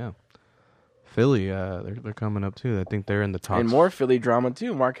 Yeah. Philly, they're coming up too. I think they're in the top. And more Philly drama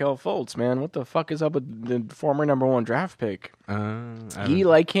too. Markelle Fultz, man, what the fuck is up with the former number 1 draft pick?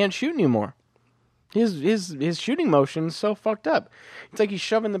 He can't shoot anymore. His shooting motion is so fucked up. It's like he's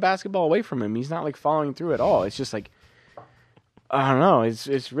shoving the basketball away from him. He's not following through at all. It's just like, I don't know.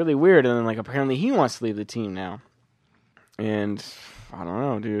 It's really weird. And then apparently he wants to leave the team now. And I don't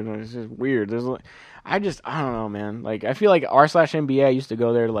know, dude. It's just weird. I don't know, man. I feel like r/NBA used to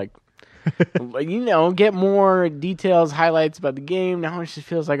go there to get more details, highlights about the game. Now it just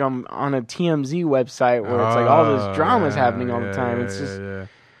feels like I'm on a TMZ website where it's all this drama's happening all the time. It's just,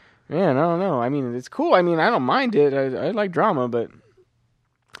 man, I don't know. I mean, it's cool. I mean, I don't mind it. I like drama, but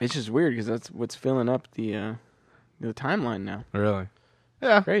it's just weird because that's what's filling up the timeline now. Really?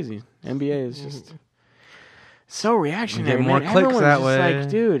 Yeah. Crazy. NBA is just so reactionary. Get more man. clicks Everyone's that just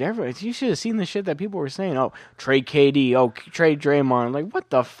way. Dude, you should have seen the shit that people were saying. Oh, trade KD. Oh, trade Draymond. What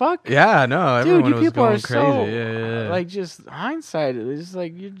the fuck? Yeah, no. Dude, you was people going are crazy. so just hindsight. It's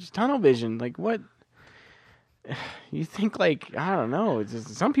just you're just tunnel vision. What? You think I don't know. It's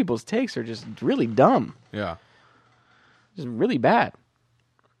just, some people's takes are just really dumb. Yeah. Just really bad.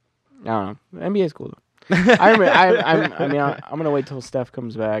 I don't know. The NBA is cool though. I'm gonna wait till Steph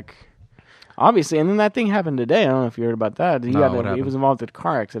comes back. Obviously, and then that thing happened today. I don't know if you heard about that. He was involved in a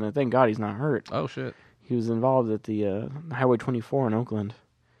car accident. Thank God he's not hurt. Oh shit. He was involved at the Highway 24 in Oakland,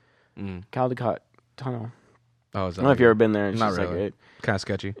 Caldecott Tunnel. Oh, is that I don't know if you've ever been there. It's not just really. Kind of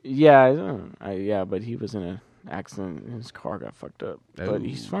sketchy. Yeah, but he was in an accident. And his car got fucked up, but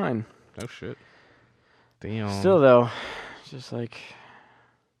he's fine. Oh shit. Damn. Still though, it's just like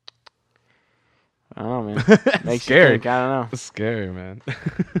I don't know, man. Makes scary. You think, I don't know. It's scary, man.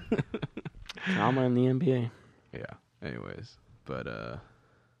 Trauma in the NBA. Yeah. Anyways, but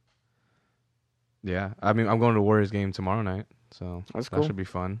yeah. I mean, I'm going to the Warriors game tomorrow night, so that's cool. That should be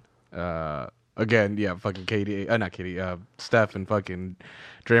fun. Again, yeah, fucking Steph and fucking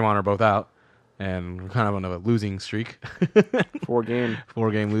Draymond are both out, and we're kind of on a losing streak.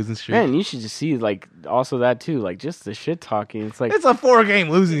 4-game losing streak. Man, you should just see also that too, just the shit talking. It's like it's a 4-game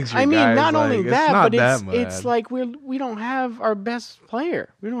losing streak. I mean, guys. not only that, but it's like we don't have our best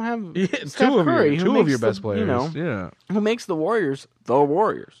player. We don't have Steph Curry, two of your best players. Who makes the Warriors the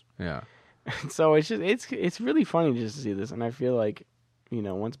Warriors? Yeah. So it's really funny just to see this, and I feel like.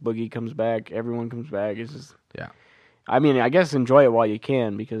 Once Boogie comes back, everyone comes back. It's just I mean, I guess enjoy it while you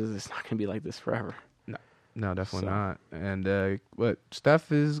can because it's not going to be like this forever. No, definitely not. And what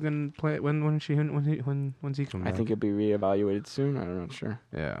Steph is going to play when's he coming back? I think it'll be reevaluated soon. I'm not sure.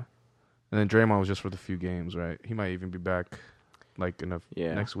 Yeah, and then Draymond was just for the few games, right? He might even be back like in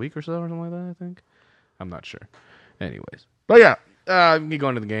next week or so or something like that. I think. I'm not sure. Anyways, but yeah, me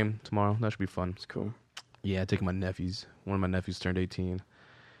going to the game tomorrow. That should be fun. It's cool. Yeah, taking my nephews. One of my nephews turned 18,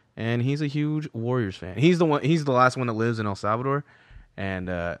 and he's a huge Warriors fan. He's the last one that lives in El Salvador,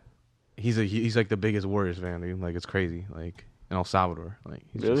 and he's like the biggest Warriors fan, dude. Like it's crazy. Like in El Salvador, like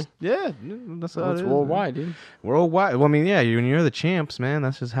he's really? That's how it's it is, worldwide, man. Dude. Worldwide. Well, I mean, yeah, when you're the champs, man,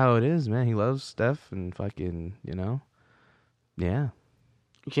 that's just how it is, man. He loves Steph and fucking, yeah.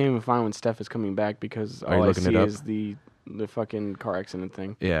 You can't even find when Steph is coming back because all I see is the fucking car accident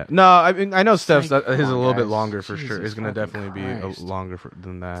thing. Yeah. No, I mean, I know Steph's his a little bit guys. longer for Jesus sure. It's going to definitely Christ. be longer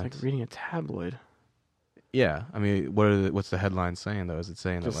than that. It's like reading a tabloid. Yeah. I mean, what's the headline saying, though? Is it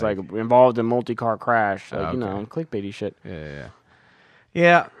saying just that, like involved in multi-car crash, okay. Clickbaity shit.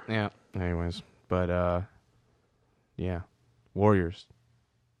 Yeah. Anyways, but, yeah. Warriors.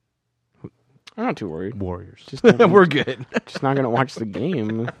 I'm not too worried. Warriors. Just we're good. Just not going to watch the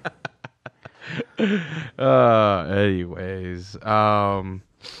game. Anyways,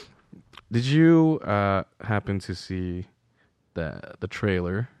 did you happen to see the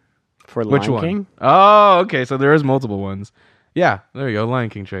trailer for Lion one? King? Oh, okay. So there is multiple ones. Yeah, there you go. Lion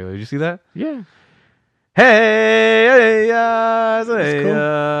King trailer. Did you see that? Yeah. Hey,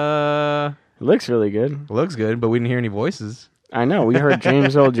 cool. It looks really good. Looks good, but we didn't hear any voices. I know. We heard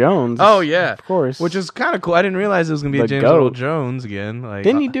James Earl Jones. Oh yeah, of course. Which is kind of cool. I didn't realize it was gonna be James Earl Jones again. Like,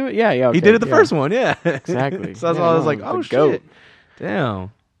 didn't he do it? Yeah. Okay, he did it the first one. Yeah, exactly. So I was like, oh shit, goat.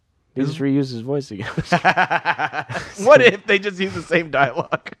 Damn. He just reused his voice again. What if they just use the same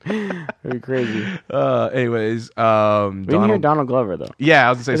dialogue? Very crazy. Anyways, we didn't hear Donald Glover though. Yeah, I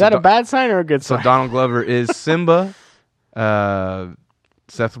was gonna say. Is that a bad sign or a good sign? So Donald Glover is Simba.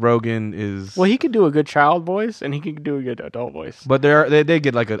 Seth Rogen is... Well, he could do a good child voice, and he could do a good adult voice. But they did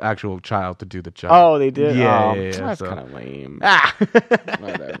get like an actual child to do the child. Oh, they did? Yeah. That's kind of lame.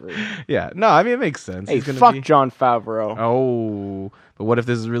 Whatever. Yeah. No, I mean, it makes sense. Hey, fuck Jon Favreau. Oh. But what if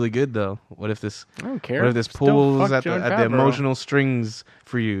this is really good, though? What if this... I don't care. What if this pulls at the emotional strings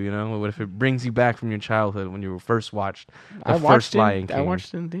for you, you know? What if it brings you back from your childhood when you first watched the first Lion King? I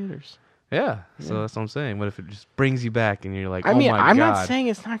watched it in theaters. Yeah, so that's what I'm saying. What if it just brings you back and you're like, I mean, oh my God. I'm not saying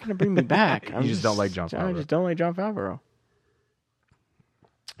it's not going to bring me back. You just don't like Jon Favreau. I just don't like Jon Favreau.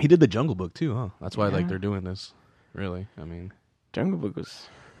 He did the Jungle Book too, huh? That's why like they're doing this. Really, I mean, Jungle Book was.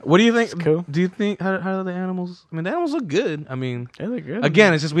 What do you think? Cool. Do you think how are the animals? I mean, the animals look good. I mean, they look good.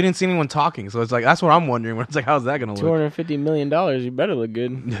 Again, it's just we didn't see anyone talking, so it's like that's what I'm wondering. It's like, how's that going to look? $250 million. You better look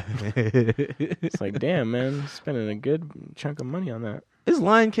good. It's like, damn, man, spending a good chunk of money on that. Is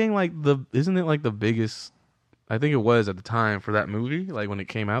Lion King isn't it like the biggest? I think it was at the time for that movie, like when it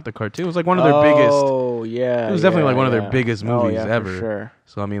came out, the cartoon. It was like one of their biggest. Oh yeah, it was definitely like one of their biggest movies ever. For sure.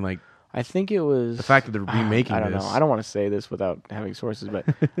 So I mean, like, I think it was the fact that they're remaking. I don't know. I don't want to say this without having sources, but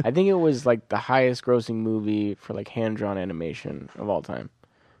I think it was like the highest grossing movie for like hand drawn animation of all time.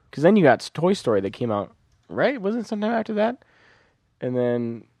 Because then you got Toy Story that came out, right? Wasn't it sometime after that? And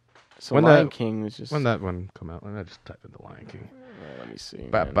then Lion King was just when that one come out. Let me just type in the Lion King. Let me see. We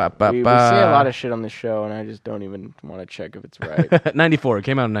say a lot of shit on this show, and I just don't even want to check if it's right. 94. It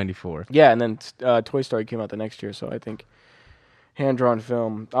came out in 94. Yeah, and then Toy Story came out the next year, so I think hand-drawn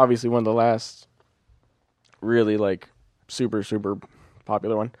film, obviously one of the last really like super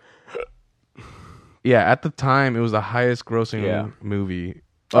popular one. Yeah, at the time, it was the highest grossing movie.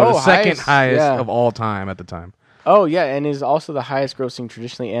 Oh, the second highest of all time at the time. Oh, yeah, and is also the highest grossing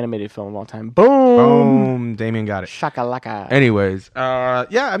traditionally animated film of all time. Boom! Damien got it. Shakalaka. Anyways,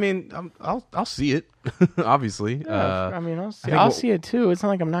 yeah, I mean, I'll see it, obviously. Yeah, I mean, I'll see it too. It's not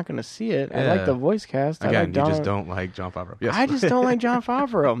like I'm not going to see it. I like the voice cast. Again, you just don't like Jon Favreau. Yes. I just don't like Jon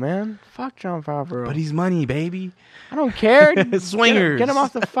Favreau, man. Fuck Jon Favreau. But he's money, baby. I don't care. Swingers. Get him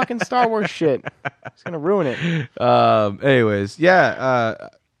off the fucking Star Wars shit. It's going to ruin it. Anyways, yeah,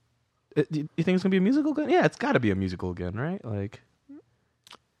 you think it's gonna be a musical again? Yeah, it's got to be a musical again, right? Like,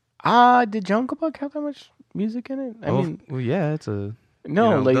 did Jungle Book have that much music in it? I mean, well, yeah, it's a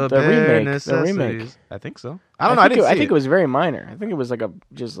like the remake. The remake. I think so. I don't know. I think it was very minor. I think it was like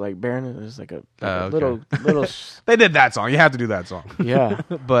just like Baron. It was like a little. They did that song. You have to do that song. Yeah,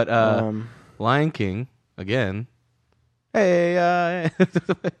 but Lion King again. Hey,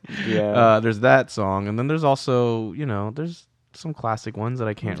 yeah. There's that song, and then there's also there's some classic ones that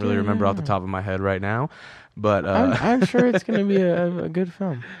I can't really remember off the top of my head right now, but I'm sure it's going to be a good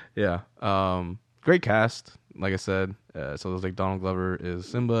film. Yeah, great cast, like I said. So there's like Donald Glover is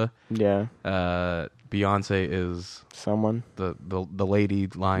Simba. Yeah. Beyonce is someone. The lady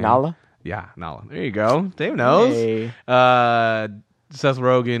lion. Nala. Yeah, Nala. There you go. Dave knows. Hey. Seth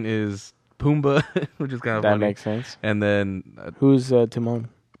Rogen is Pumbaa, which is kind of funny. That makes sense. And then who's Timon?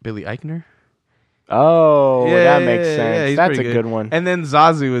 Billy Eichner. Oh, that makes sense. That's a good one. And then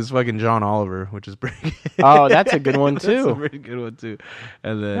Zazu is fucking John Oliver, which is pretty good. Oh, that's a good one, too. That's a pretty good one, too.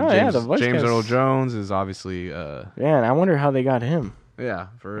 And then James Earl Jones is obviously... yeah, and I wonder how they got him. Yeah,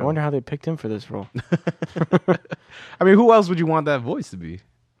 for real. I wonder how they picked him for this role. I mean, who else would you want that voice to be?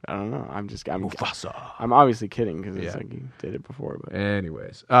 I don't know. Mufasa. I'm obviously kidding because it's like you did it before. But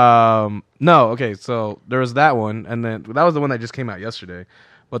anyways. No, okay, so there was that one, and then that was the one that just came out yesterday.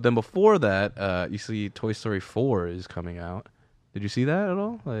 But then before that, you see Toy Story 4 is coming out. Did you see that at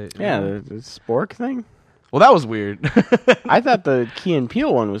all? Like, yeah, the spork thing. Well, that was weird. I thought the Key and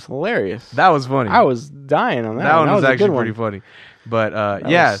Peele one was hilarious. That was funny. I was dying on that. That one was actually pretty funny. But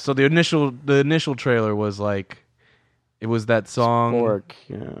yeah, so the initial trailer was like, it was that song. Spork.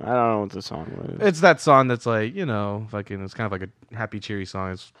 Yeah, I don't know what the song was. It's that song that's like, fucking. It's kind of like a happy, cheery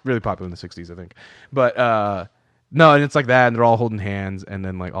song. It's really popular in the '60s, I think. But no, and it's like that, and they're all holding hands, and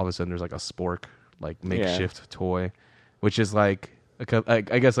then like all of a sudden there's like a spork, like makeshift toy, which is like I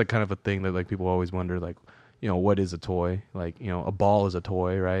guess like kind of a thing that like people always wonder, like, what is a toy? Like, a ball is a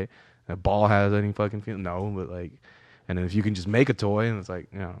toy, right? A ball has any fucking feeling? No, but like, and then if you can just make a toy, and it's like,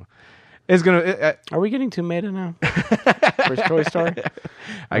 it's gonna. Are we getting too meta now? For Toy Story?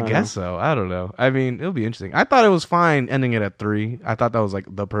 I guess so. I don't know. I mean, it'll be interesting. I thought it was fine ending it at 3. I thought that was like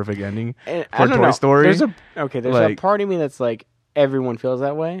the perfect ending for Toy Story. There's a part of me that's like, everyone feels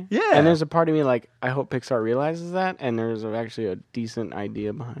that way. Yeah. And there's a part of me like, I hope Pixar realizes that, and there's actually a decent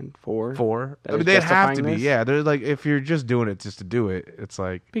idea behind 4. 4? I mean, they'd have to be. Yeah, they're like, if you're just doing it just to do it, it's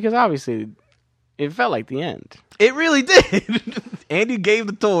like... Because obviously... It felt like the end. It really did. Andy gave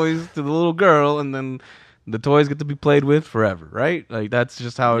the toys to the little girl, and then the toys get to be played with forever, right? Like, that's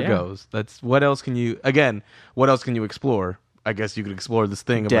just how it goes. That's what else can you explore? I guess you could explore this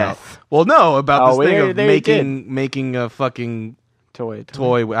thing Death. About... Well, no, about this thing of making a fucking toy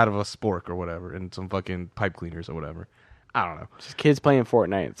out of a spork or whatever, and some fucking pipe cleaners or whatever. I don't know. Just kids playing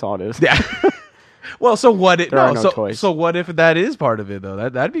Fortnite. That's all it is. Yeah. Well, so what? Toys. So what if that is part of it though?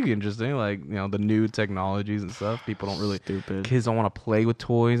 That'd be interesting. Like, the new technologies and stuff. People don't really. Stupid. Kids don't want to play with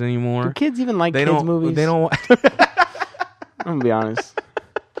toys anymore. Do kids even like kids movies? They don't. I'm gonna be honest.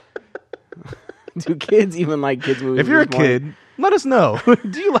 Do kids even like kids movies? If you're a kid, let us know.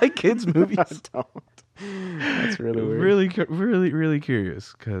 Do you like kids movies? I don't. That's really weird. Really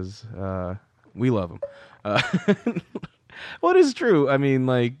curious because we love them. Well, it is true. I mean,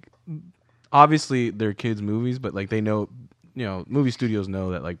 like. Obviously, they're kids' movies, but like they know, movie studios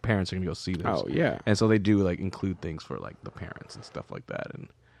know that like parents are gonna go see this. Oh yeah, and so they do like include things for like the parents and stuff like that. And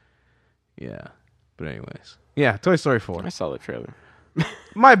yeah, but anyways, yeah, Toy Story 4. I saw the trailer.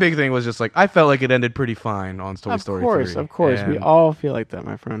 My big thing was just like I felt like it ended pretty fine on Toy Story 3. Of course, we all feel like that,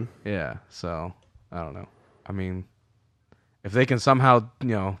 my friend. Yeah, so I don't know. I mean, if they can somehow,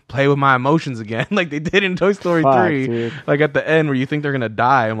 play with my emotions again, like they did in Toy Story 3, dude. like at the end where you think they're gonna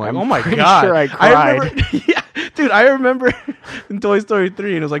die, I'm like, oh my god! Sure I cried. I remember in Toy Story 3,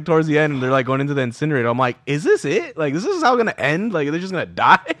 and it was like towards the end, and they're like going into the incinerator. I'm like, is this it? Like, is this how it's gonna end? Like, they're just gonna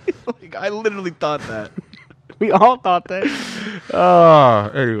die? Like, I literally thought that. We all thought that.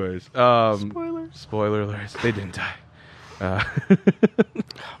 Anyways, spoiler alerts. They didn't die.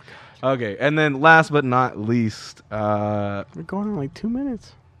 Okay, and then last but not least, we're going in like 2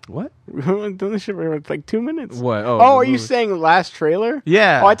 minutes. What? We're doing this shit for like 2 minutes. What? Oh, are you saying the last trailer?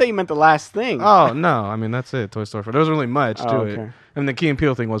 Yeah. Oh, I thought you meant the last thing. Oh no, I mean that's it. Toy Story 4. There wasn't really much to it. Okay. I mean the Key and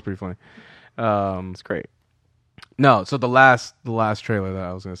Peele thing was pretty funny. It's great. No, so the last trailer that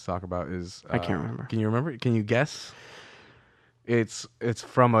I was going to talk about is I can't remember. Can you remember? Can you guess? It's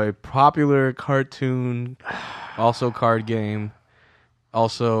from a popular cartoon, also card game,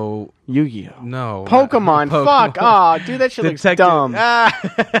 also Yu-Gi-Oh. no Pokemon. Fuck. Oh, dude, that shit looks dumb. Ah.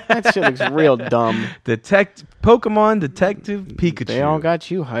 That shit looks real dumb. Pokemon Detective Pikachu. They all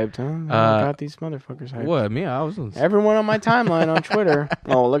got you hyped, huh? They all got these motherfuckers hyped. What? Me? I was. Everyone on my timeline on Twitter.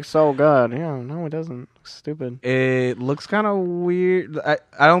 Oh, it looks so good. Yeah, no, it doesn't. It looks stupid. It looks kind of weird. I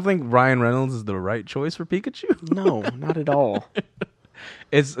don't think Ryan Reynolds is the right choice for Pikachu. No, not at all.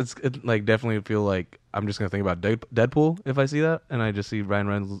 It like definitely feel like I'm just gonna think about Deadpool if I see that, and I just see Ryan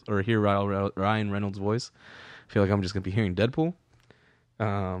Reynolds or hear Ryan Reynolds' voice. I feel like I'm just gonna be hearing Deadpool.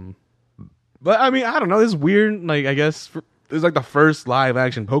 But I mean, I don't know. This is weird. Like I guess it's like the first live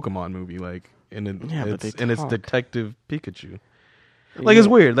action Pokemon movie. Like it's Detective Pikachu. Like it's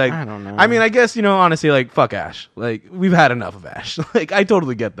weird. Like I don't know. I mean, I guess honestly, like fuck Ash. Like we've had enough of Ash. Like I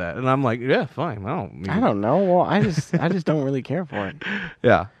totally get that, and I'm like, yeah, fine. I don't know. Well, I just don't really care for it.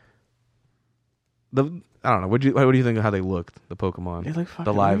 Yeah. I don't know. What do you think of how they looked? The Pokemon. They look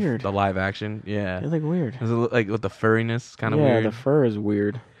fucking weird. The live action. Yeah. They look weird. Does it look like with the furriness kind of weird? Yeah, the fur is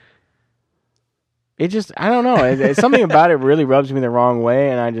weird. It just I don't know. It's something about it really rubs me the wrong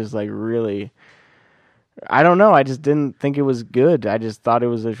way, and I just like really. I don't know. I just didn't think it was good. I just thought it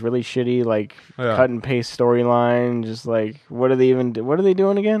was a really shitty, like cut and paste storyline. Just like, what are they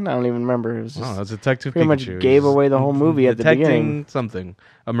doing again? I don't even remember. It was just it's Detective pretty Pikachu. much gave away the whole movie at the beginning. Something,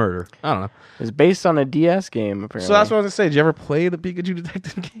 a murder. I don't know. It's based on a DS game, apparently. So that's what I was gonna say. Did you ever play the Pikachu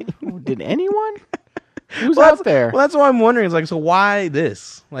Detective game? Did anyone? Who's out there? Well, that's what I'm wondering. It's like, so why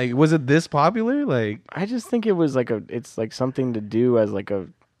this? Like, was it this popular? Like, I just think it was it's like something to do as like a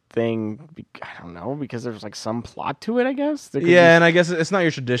thing. I don't know, because there's like some plot to it, I guess. And I guess it's not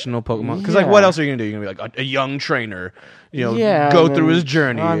your traditional Pokemon. Because like, what else are you gonna do? You're gonna be like a young trainer, go through his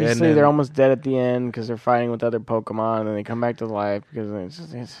journey. Obviously, they're almost dead at the end because they're fighting with other Pokemon, and then they come back to life because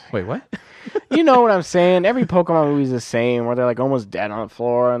it's wait, what? You know what I'm saying? Every Pokemon movie is the same, where they're like almost dead on the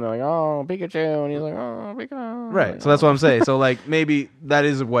floor, and they're like, "Oh, Pikachu," and he's like, "Oh, Pikachu." Right. Like, so that's what I'm saying. So like, maybe that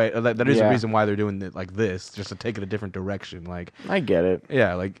is a way. That is a reason why they're doing it like this, just to take it a different direction. Like, I get it.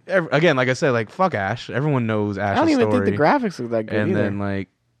 Yeah. Like again, like I said, like fuck Ash. Everyone knows Ash's story. I don't even think the graphics look that good and either. then like,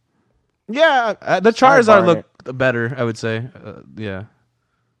 the Charizard look better. I would say. Yeah.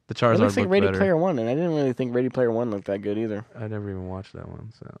 The Charizard it looks like Ready better. Player One, and I didn't really think Ready Player One looked that good either. I never even watched that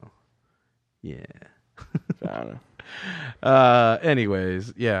one, so yeah. So, I don't know.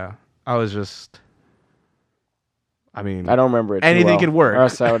 Anyways, yeah. I was just. I mean, I don't remember it. Anything could work. Or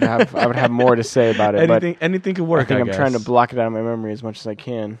else I would have more to say about it. Anything could work. I think I'm trying to block it out of my memory as much as I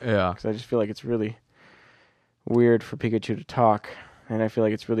can. Yeah. Because I just feel like it's really weird for Pikachu to talk, and I feel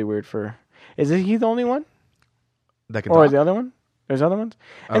like it's really weird for. Is he the only one? That can or talk? is the other one? There's other ones.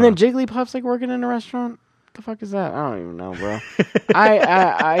 And then Jigglypuff's like working in a restaurant. What the fuck is that? I don't even know, bro.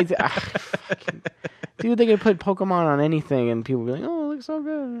 Dude, they could put Pokemon on anything, and people be like, "Oh, it looks so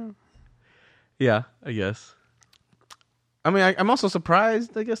good." Yeah, I guess. I mean, I'm also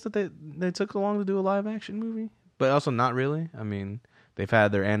surprised, I guess, that they took so long to do a live action movie, but also not really. I mean, they've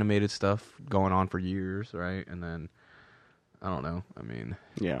had their animated stuff going on for years, right? And then I don't know. I mean,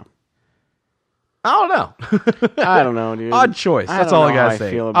 yeah, I don't know. I don't know, dude. Odd choice. That's all I gotta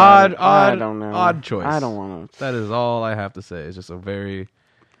say. I don't know. Odd choice. I don't want to. That is all I have to say. It's just a very,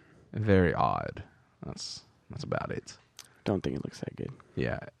 very odd. That's about it. Don't think it looks that good.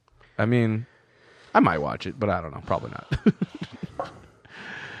 Yeah, I mean, I might watch it, but I don't know. Probably not.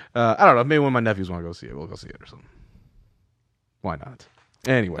 I don't know. Maybe when my nephews want to go see it, we'll go see it or something. Why not?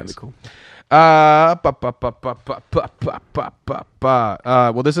 Anyways, that'd be cool. Well,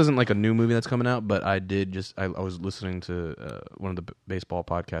 this isn't like a new movie that's coming out, but I was listening to one of the baseball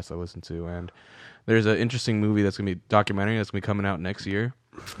podcasts I listened to, and there's an interesting movie that's gonna be documentary that's gonna be coming out next year,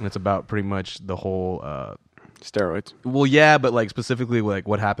 and it's about pretty much the whole steroids. Well, yeah, but like specifically like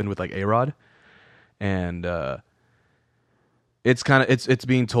what happened with like A-Rod, and it's kind of it's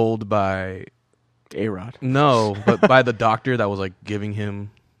being told by A-Rod. No, but by the doctor that was like giving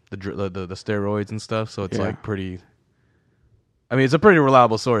him the steroids and stuff. So it's like pretty. I mean, it's a pretty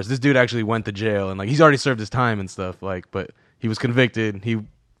reliable source. This dude actually went to jail and like he's already served his time and stuff. Like, but he was convicted. He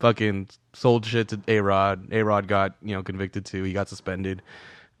fucking sold shit to A-Rod. A-Rod got convicted too. He got suspended.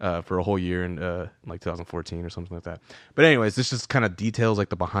 for a whole year in like 2014 or something like that. But anyways, this just kind of details like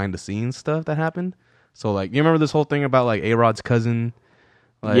the behind the scenes stuff that happened. So like, you remember this whole thing about like A-Rod's cousin?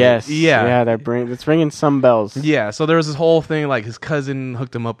 Like, yes. Yeah. That's ringing some bells. Yeah. So there was this whole thing like his cousin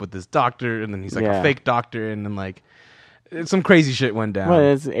hooked him up with this doctor, and then he's like a fake doctor, and then like some crazy shit went down. What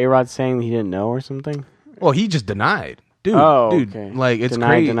is A-Rod saying he didn't know or something? Well, he just denied. Dude, okay. Like it's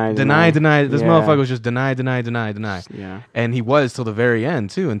deny. Deny. This motherfucker was just deny. Yeah. And he was till the very end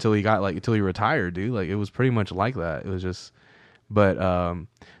too, until he retired, dude. Like it was pretty much like that. It was just, but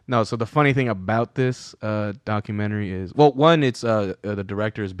no. So the funny thing about this documentary is, well, one, it's the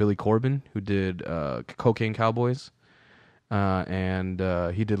director is Billy Corben, who did Cocaine Cowboys, and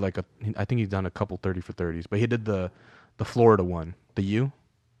he did like I think he's done a couple 30 for 30s, but he did the Florida one, the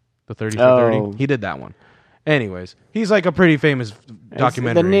 30 for 30. He did that one. Anyways, he's like a pretty famous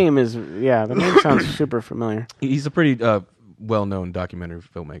documentary. The name sounds super familiar. He's a pretty well-known documentary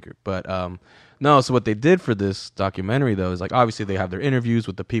filmmaker. But no, so what they did for this documentary, though, is like obviously they have their interviews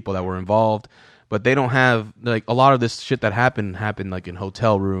with the people that were involved, but they don't have like a lot of this shit that happened like in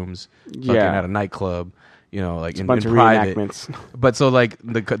hotel rooms, fucking at a nightclub. You know, like in private. Reenactments. But so like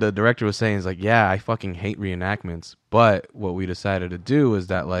the director was saying is like, yeah, I fucking hate reenactments. But what we decided to do is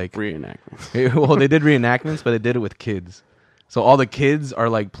that like reenactments. Well, they did reenactments, but they did it with kids. So all the kids are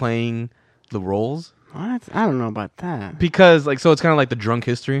like playing the roles. What? I don't know about that. Because like, so it's kind of like the drunk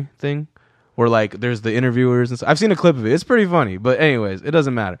history thing, where like there's the interviewers and stuff. I've seen a clip of it. It's pretty funny. But anyways, it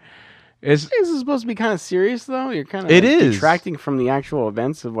doesn't matter. This is supposed to be kind of serious, though. You're kind of detracting from the actual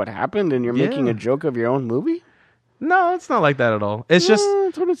events of what happened, and you're making a joke of your own movie? No, it's not like that at all. It's just...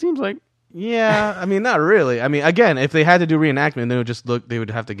 That's what it seems like. Yeah, I mean, not really. I mean, again, if they had to do reenactment, they would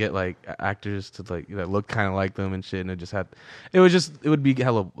have to get like actors to like that look kind of like them and shit, and it would be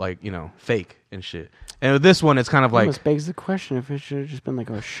hella like, you know, fake and shit. And with this one, it's kind of like... Almost begs the question if it should have just been like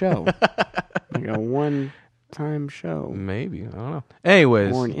a show. Like a one-time show. Maybe. I don't know.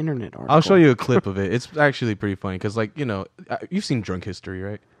 Anyways. Or an internet article. I'll show you a clip of it. It's actually pretty funny because, like, you know, you've seen Drunk History,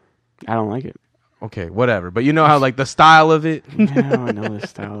 right? I don't like it. Okay, whatever. But you know how, like, the style of it? Yeah, I know the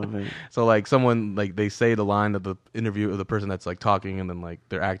style of it. So, like, someone, like, they say the line of the interview of the person that's, like, talking, and then, like,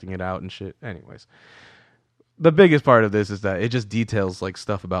 they're acting it out and shit. Anyways. The biggest part of this is that it just details, like,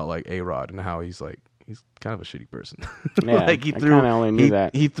 stuff about, like, A-Rod and how he's, like, he's kind of a shitty person. Yeah, like, I kind of only knew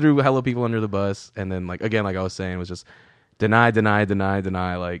that. He threw hella people under the bus, and then, like, again, like I was saying, it was just deny,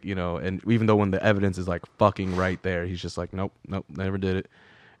 like, you know, and even though when the evidence is, like, fucking right there, he's just like, nope, never did it.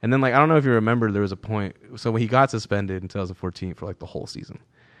 And then, like, I don't know if you remember, there was a point. So when he got suspended in 2014 for like the whole season,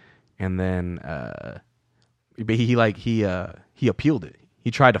 and then he appealed it. He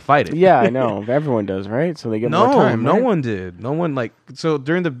tried to fight it. Yeah, I know. Everyone does, right? So they get more time. No one did. No one, like, so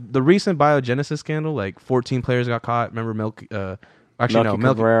during the recent biogenesis scandal, like 14 players got caught. Remember Milk?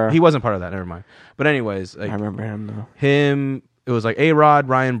 He wasn't part of that. Never mind. But anyways, like, I remember him though. It was like A-Rod,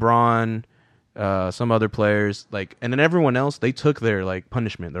 Ryan Braun, some other players, like, and then everyone else, they took their like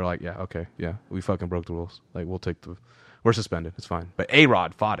punishment. They're like, yeah, okay, yeah, we fucking broke the rules. Like, we're suspended. It's fine. But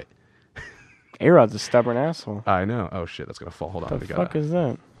A-Rod fought it. A-Rod's a stubborn asshole. I know. Oh shit, that's gonna fall. Hold on. What the fuck is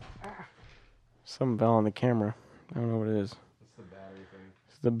that? Some bell on the camera. I don't know what it is. It's the battery thing.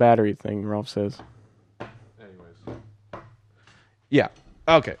 It's the battery thing, Ralph says. Anyways. Yeah.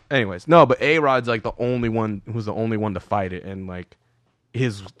 Okay. Anyways. No, but A-Rod's like the only one who's the only one to fight it, and like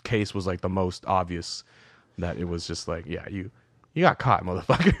his case was like the most obvious that it was just like, yeah, you got caught,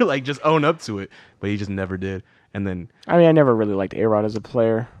 motherfucker. Like, just own up to it. But he just never did. And then, I mean, I never really liked A-Rod as a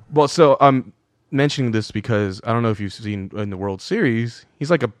player. Well, so I'm mentioning this because I don't know if you've seen in the World Series, he's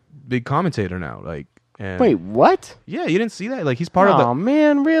like a big commentator now. Like, and wait, what? Yeah, you didn't see that? Like, he's part of the... Oh,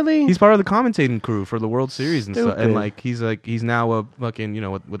 man, really? He's part of the commentating crew for the World Series and stuff. And like he's now a fucking, you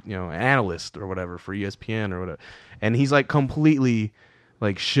know, with you know, an analyst or whatever for ESPN or whatever. And he's like completely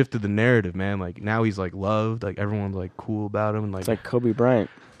like shifted the narrative, man. Like, now he's like loved, like everyone's like cool about him, and like, it's like Kobe Bryant.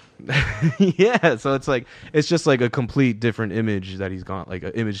 Yeah, so it's just like a complete different image that he's gone, like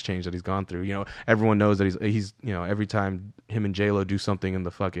an image change that he's gone through. You know, everyone knows that he's you know, every time him and J-Lo do something in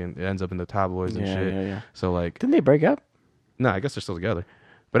the fucking, it ends up in the tabloids and shit. Yeah. So like, didn't they break up? No, I guess they're still together.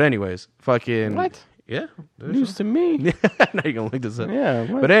 But anyways, fucking what? Yeah, news to me. Now you're gonna link this up. Yeah,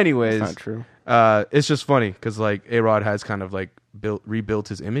 what? But anyways, that's not true. It's just funny because like A-Rod has kind of like rebuilt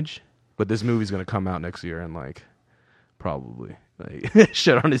his image, but this movie's gonna come out next year and like probably like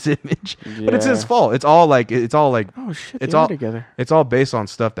shit on his image. Yeah. But it's his fault. It's all like oh shit, it's all together. It's all based on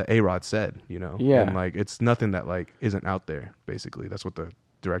stuff that A-Rod said, you know. Yeah. And like, it's nothing that like isn't out there. Basically, that's what the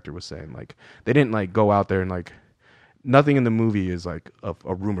director was saying. Like, they didn't like go out there and like, nothing in the movie is like a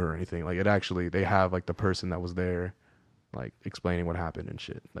rumor or anything. Like, it actually, they have like the person that was there like explaining what happened and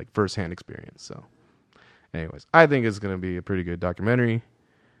shit, like firsthand experience. So, anyways, I think it's gonna be a pretty good documentary,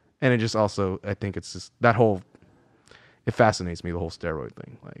 and it just also, I think it's just that whole, it fascinates me, the whole steroid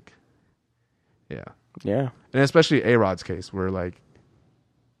thing, like, yeah, and especially A-Rod's case where like.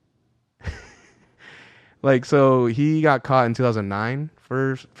 Like, so he got caught in 2009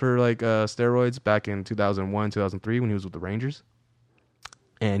 for like steroids back in 2001, 2003 when he was with the Rangers.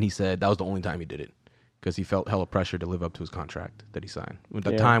 And he said that was the only time he did it because he felt hella pressure to live up to his contract that he signed. At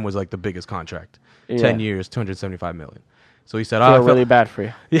the time was like the biggest contract. 10 years, $275 million. So he said, I feel really bad for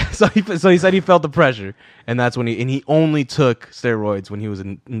you. Yeah, so he said he felt the pressure, and that's when he only took steroids when he was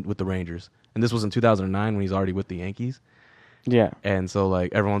with the Rangers. And this was in 2009 when he's already with the Yankees. Yeah. And so,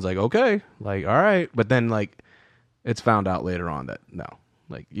 like, everyone's like, okay, like, all right. But then, like, it's found out later on that, no,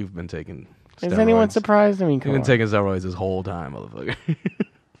 like, you've been taking steroids. Is anyone surprised? I mean, come on. You've been taking steroids this whole time, motherfucker.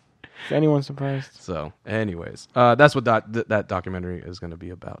 Is anyone surprised? So, anyways, that's what that documentary is going to be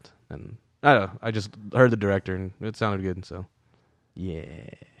about. And I don't know. I just heard the director, and it sounded good, so, yeah.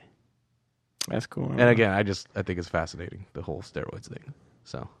 That's cool. And again, I think it's fascinating, the whole steroids thing.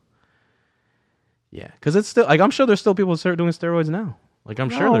 So. Yeah, because it's still like I'm sure there's still people doing steroids now. Like I'm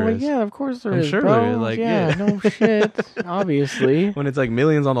sure there is. Yeah, of course there I'm is. sure bro. there is. Like yeah, no shit. Obviously, when it's like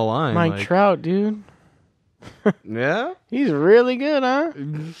millions on the line. Mike like, Trout, dude. Yeah, he's really good, huh?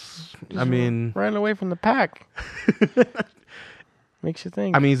 I mean, running away from the pack makes you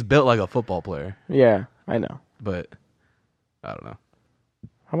think. I mean, he's built like a football player. Yeah, I know, but I don't know.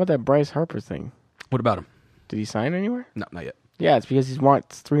 How about that Bryce Harper thing? What about him? Did he sign anywhere? No, not yet. Yeah, it's because he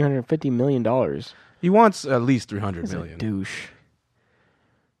wants $350 million. He wants at least $300 million. He's a douche.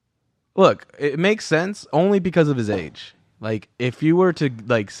 Look, it makes sense only because of his age. Like, if you were to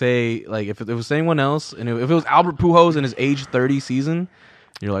like say, like, if it was anyone else, and if it was Albert Pujols in his age 30 season,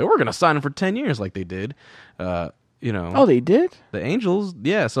 you're like, we're gonna sign him for 10 years, like they did. You know. Oh, they did? The Angels,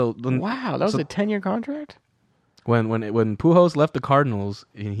 yeah. So wow, that was a 10-year contract. When Pujols left the Cardinals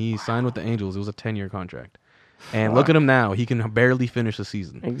and he signed with the Angels, it was a 10-year contract. And look at him now; he can barely finish the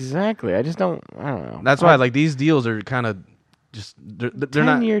season. Exactly. I don't know. That's why, like, these deals are kind of just they're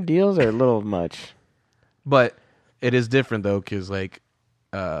not 10-year deals are a little much. But it is different though, because like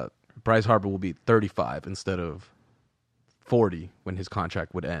Bryce Harper will be 35 instead of 40 when his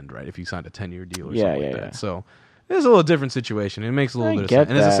contract would end, right? If you signed a 10-year deal or something like that. Yeah. So it's a little different situation. It makes a little bit of sense.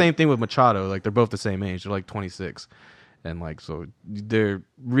 And it's the same thing with Machado. Like, they're both the same age. They're like 26. And, like, so they're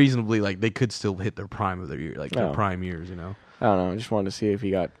reasonably, like, they could still hit their prime of their year, like, their prime years, you know? I don't know. I just wanted to see if he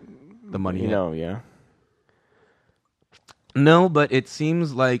got the money. You know, yeah. No, but it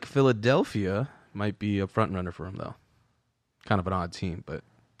seems like Philadelphia might be a front runner for him, though. Kind of an odd team, but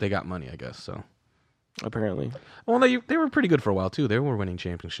they got money, I guess, so. Apparently. Well, they were pretty good for a while, too. They were winning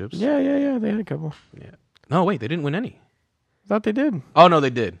championships. Yeah. They had a couple. Yeah. No, wait, they didn't win any. I thought they did. Oh, no, they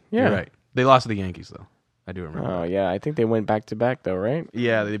did. Yeah. You're right. They lost to the Yankees, though. I do remember. Oh, yeah. I think they went back-to-back, though, right?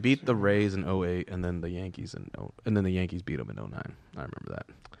 Yeah, they beat the Rays in 08, and then the Yankees and then the Yankees beat them in 09. I remember that.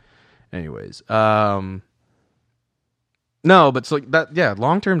 Anyways, no, but so that, yeah,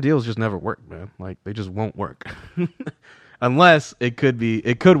 long-term deals just never work, man. Like, they just won't work. Unless it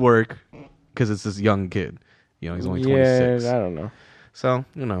could work because it's this young kid. You know, he's only 26. Yeah, I don't know. So,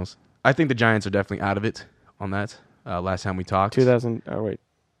 who knows? I think the Giants are definitely out of it on that. Last time we talked. 2000, oh, wait.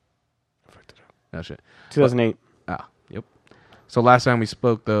 I fucked it up. Oh, shit. 2008. Yep. So last time we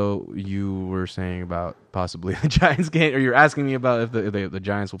spoke, though, you were saying about possibly the Giants game, or you're asking me about if the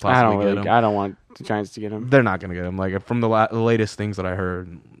Giants will possibly get him. I don't want the Giants to get him. They're not going to get him. Like, from the latest things that I heard,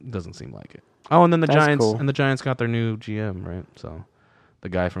 it doesn't seem like it. Oh, and then the Giants got their new GM, right? So the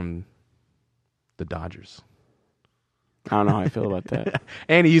guy from the Dodgers. I don't know how I feel about that.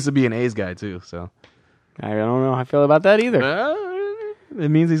 And he used to be an A's guy too. So I don't know how I feel about that either. It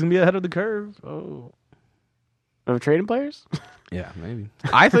means he's gonna be ahead of the curve. Oh. Of trading players? Yeah, maybe.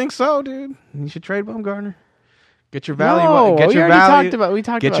 I think so, dude. You should trade Bumgarner. Get your value. No, get your value. We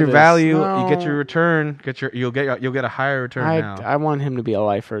talked get about your this. value. No. You get your return. You'll get a higher return now. I want him to be a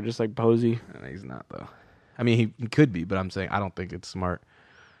lifer, just like Posey. No, he's not though. I mean, he could be, but I'm saying I don't think it's smart.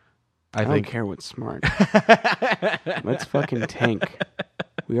 I don't care what's smart. Let's fucking tank.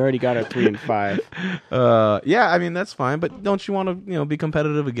 We already got our 3 and 5. Yeah, I mean that's fine, but don't you want to be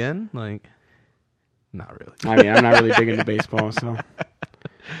competitive again? Like, not really. I mean, I'm not really big into baseball, so.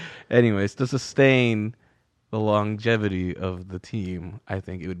 Anyways, to sustain the longevity of the team, I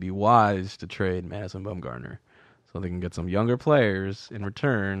think it would be wise to trade Madison Bumgarner so they can get some younger players in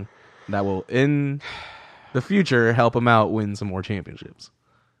return that will, in the future, help them out win some more championships.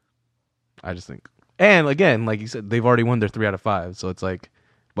 I just think. And again, like you said, they've already won their 3 out of 5, so it's like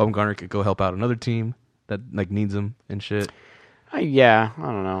Bumgarner could go help out another team that like needs him and shit. Yeah, I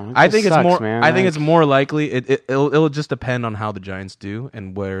don't know. I think it's more. Man. I think it's more likely. It'll just depend on how the Giants do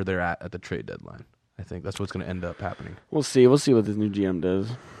and where they're at the trade deadline. I think that's what's going to end up happening. We'll see. We'll see what this new GM does.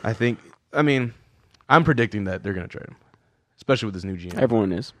 I mean, I'm predicting that they're going to trade him, especially with this new GM.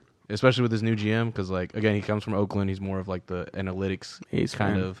 Everyone is. Especially with this new GM, because like again, he comes from Oakland. He's more of like the analytics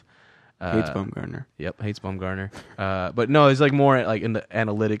kind of. Hates Bumgarner. Yep, hates Bumgarner. But no, he's like more like in the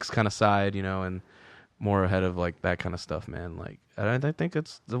analytics kind of side, and more ahead of like that kind of stuff, man. Like I think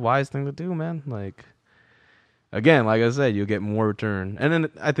it's the wise thing to do, man. Like again, like I said, you'll get more return, and then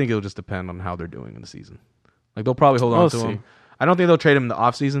I think it'll just depend on how they're doing in the season. Like they'll probably hold on to him. I don't think they'll trade him in the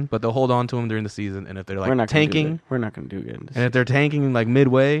off season, but they'll hold on to him during the season. And if they're like tanking, we're not going to do good. And if they're tanking like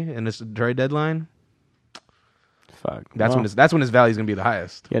midway and it's trade deadline, fuck, that's when his value is going to be the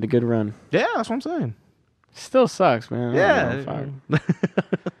highest. He had a good run. Yeah, that's what I'm saying. Still sucks, man. Yeah.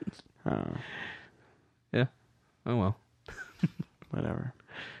 Yeah. Oh well. Whatever.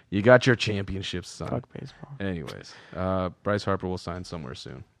 You got your championships, son. Fuck baseball. Anyways, Bryce Harper will sign somewhere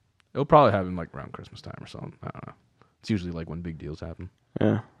soon. It'll probably happen like around Christmas time or something. I don't know. It's usually like when big deals happen.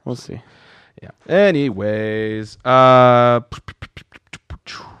 Yeah, we'll see. Yeah. Anyways, damn.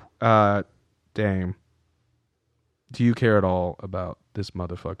 Do you care at all about this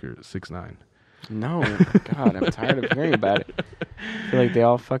motherfucker 6ix9ine? No, God, I'm tired of hearing about it. I feel like they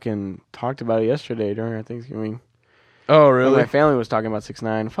all fucking talked about it yesterday during our Thanksgiving. Oh, really? My family was talking about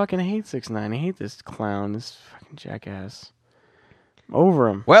 6ix9ine. Fucking hate 6ix9ine. I hate this clown, this fucking jackass. I'm over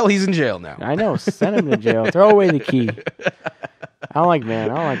him. Well, he's in jail now. I know. Send him to jail. Throw away the key. I don't like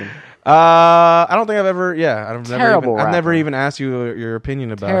him. I don't think I've ever. Yeah, I've never even asked you your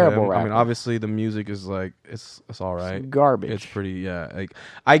opinion about him. Rapper. I mean, obviously the music is like it's all right. It's garbage. It's pretty. Yeah, like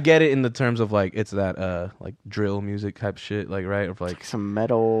I get it in the terms of like it's that like drill music type shit, like right, of like some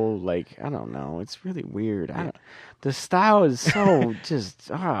metal. Like I don't know. It's really weird. The style is so just.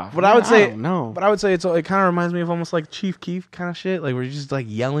 But I would say no. But I would say it kind of reminds me of almost like Chief Keef kind of shit, like where you're just like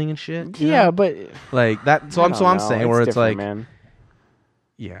yelling and shit. Yeah, but like that. So I'm saying where it's like. Man.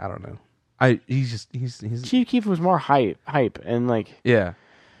 Yeah, I don't know. He's Chief Keef was more hype, and like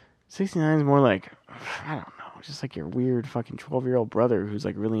 6ix9ine is more like I don't know, just like your weird fucking 12-year-old brother who's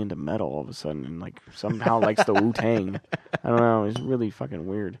like really into metal all of a sudden and like somehow likes the Wu-Tang. I don't know, he's really fucking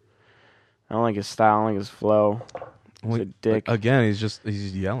weird. I don't like his style, I don't like his flow. He's a dick. Again,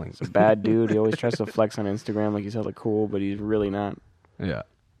 he's yelling. He's a bad dude. He always tries to flex on Instagram like he's hella cool, but he's really not. Yeah.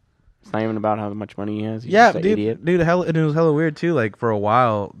 It's not even about how much money he has. He's just an idiot. And it was hella weird too. Like for a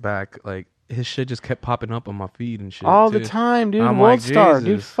while back, like his shit just kept popping up on my feed and shit all the time, dude. World Star,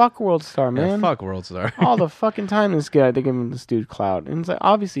 dude. Fuck World Star, man. Yeah, fuck World Star. All the fucking time, they give him this dude clout, and it's like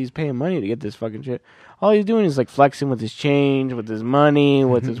obviously he's paying money to get this fucking shit. All he's doing is like flexing with his change, with his money,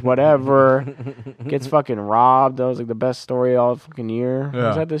 with his whatever. Gets fucking robbed. That was like the best story all fucking year. Yeah.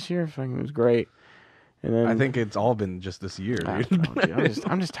 Was that this year? Fucking, it was great. And then I think it's all been just this year, dude.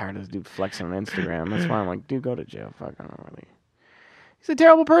 I'm just tired of this dude flexing on Instagram. That's why I'm like, dude, go to jail. Fuck, I don't really. He's a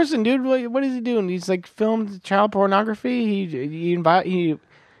terrible person, dude. What is he doing? He's like filmed child pornography. He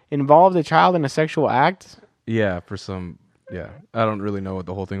involved a child in a sexual act. Yeah, for some. Yeah, I don't really know what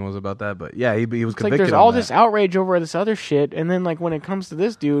the whole thing was about that, but yeah, he was convicted. Like there's all this outrage over this other shit, and then like when it comes to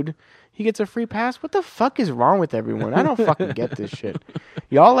this dude, he gets a free pass. What the fuck is wrong with everyone? I don't fucking get this shit.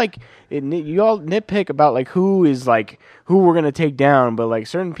 Y'all y'all nitpick about like who we're gonna take down, but like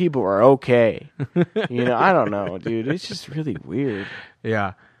certain people are okay. I don't know, dude. It's just really weird.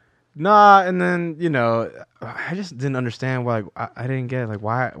 Yeah. Nah, and then I just didn't understand why. I didn't get it. Like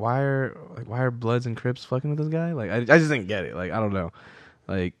why are Bloods and Crips fucking with this guy? Like I just didn't get it. Like I don't know.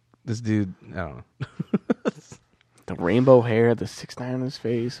 Like this dude, I don't know. The rainbow hair, the 6ix9ine on his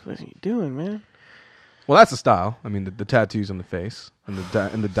face. What is he doing, man? Well, that's the style. I mean, the tattoos on the face and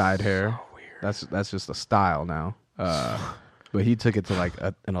the dyed hair. So weird. That's just a style now. But he took it to like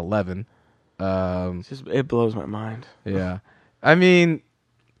an 11. It blows my mind. Yeah, I mean.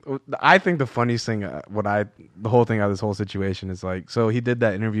 I think the funniest thing, the whole thing out of this whole situation is like, so he did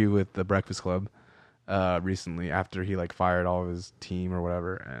that interview with the Breakfast Club recently after he like fired all of his team or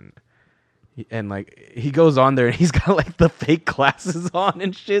whatever, and like he goes on there and he's got like the fake glasses on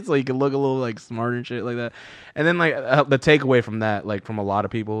and shit, so he can look a little like smart and shit like that. And then like the takeaway from that, like from a lot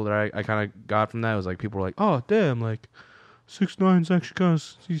of people that I kind of got from that was like people were like, oh damn, like 6ix9ine's actually kind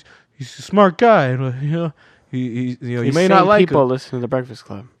of he's a smart guy, and, He you may not like people listen to the Breakfast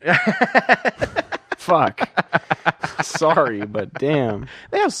Club. Fuck. Sorry, but damn.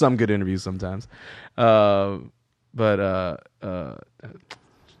 They have some good interviews sometimes. But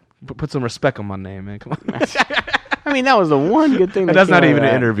put some respect on my name, man. Come on. I mean, that was the one good thing. That's not even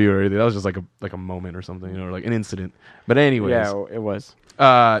an interview or anything. That was just like a moment or something, or like an incident. But anyways, yeah, it was.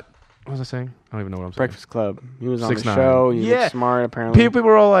 What was I saying? I don't even know what I'm saying. Breakfast Club. He was on 6ix9ine. the show. He was smart, apparently. People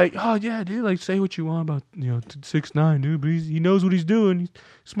were all like, "Oh yeah, dude, like say what you want about 6ix9ine, dude, but he knows what he's doing. He's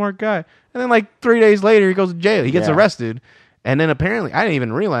a smart guy." And then like 3 days later, he goes to jail. He gets arrested, and then apparently, I didn't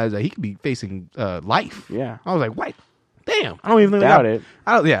even realize that he could be facing life. Yeah, I was like, "What? Damn!" I don't even think doubt it.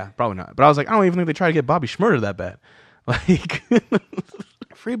 Yeah, probably not. But I was like, I don't even think they tried to get Bobby Shmurda that bad. Like,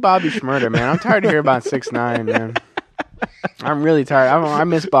 free Bobby Shmurda, man. I'm tired to hear about 6ix9ine, man. I'm really tired. I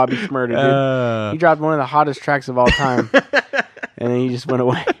miss Bobby Shmurda, dude. He dropped one of the hottest tracks of all time, and then he just went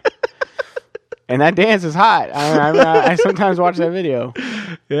away. And that dance is hot. I sometimes watch that video.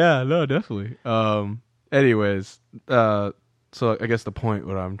 Yeah, no, definitely. Anyways, so I guess the point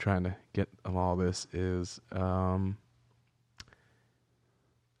what I'm trying to get of all this is,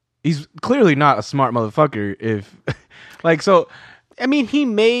 he's clearly not a smart motherfucker. If like so, I mean, he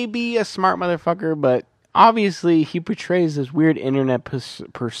may be a smart motherfucker, but obviously he portrays this weird internet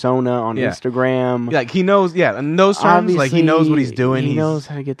persona on Instagram. Like he knows, in those terms, obviously, like he knows what he's doing. He knows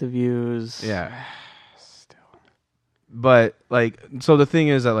how to get the views. Yeah. Still. But like, so the thing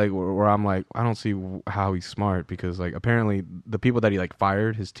is that like where I'm like, I don't see how he's smart, because like apparently the people that he like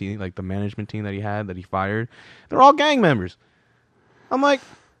fired, his team, like the management team that he had that he fired, they're all gang members. I'm like,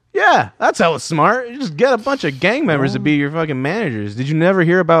 yeah, that's how it's smart. You just get a bunch of gang members to be your fucking managers. Did you never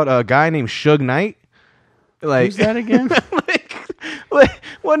hear about a guy named Suge Knight? Like, who's that again? like,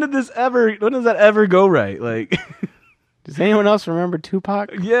 when does that ever go right? Like, does anyone else remember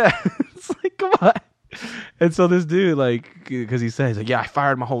Tupac? Yeah, it's like, come on. And so this dude, like, because he says, like, yeah, I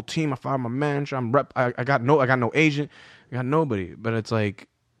fired my whole team, I fired my manager, I got no agent, I got nobody. But it's like,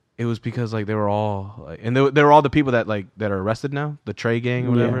 it was because like they were all like, and they were all the people that like that are arrested now, the Trey gang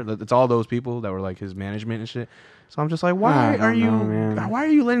or whatever. Yeah. It's all those people that were like his management and shit. So I'm just like, why are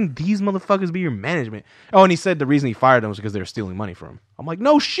you letting these motherfuckers be your management? Oh, and he said the reason he fired them was because they were stealing money from him. I'm like,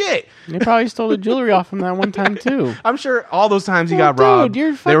 no shit. They probably stole the jewelry off him that one time too. I'm sure all those times he got robbed,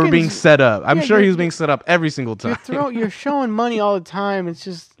 they were being set up. I'm sure he was being set up every single time. You're showing money all the time. It's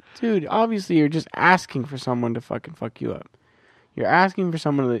just, dude, obviously you're just asking for someone to fucking fuck you up. You're asking for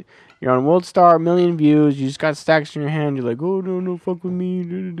someone that you're on World Star, 1 million views. You just got stacks in your hand. You're like, oh no, fuck with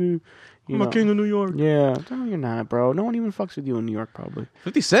me. I'm a king of New York. Yeah, no, you're not, bro. No one even fucks with you in New York, probably.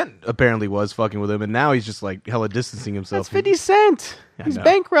 50 Cent apparently was fucking with him, and now he's just like hella distancing himself. That's 50 Cent. He's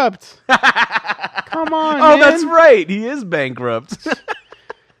bankrupt. Come on, man. That's right. He is bankrupt.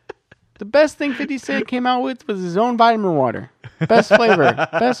 The best thing 50 Cent came out with was his own vitamin water. Best flavor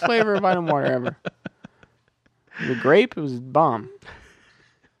of vitamin water ever. The grape, it was bomb.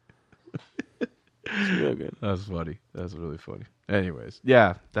 It's real good. That's funny. That's really funny. Anyways,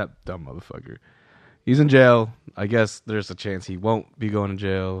 yeah, that dumb motherfucker. He's in jail. I guess there's a chance he won't be going to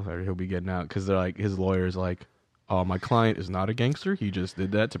jail, or he'll be getting out, because they're like, his lawyer's like, oh, my client is not a gangster. He just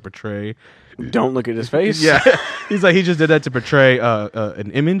did that to portray. Don't look at his face. Yeah, he's like, he just did that to portray an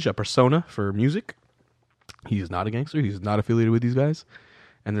image, a persona for music. He is not a gangster. He's not affiliated with these guys.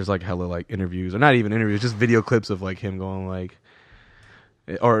 And there's like hella like interviews, or not even interviews, just video clips of like him going like,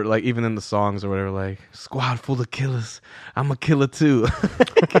 or like even in the songs or whatever, like, squad full of killers, I'm a killer too.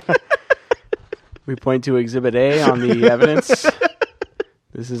 We point to Exhibit A on the evidence.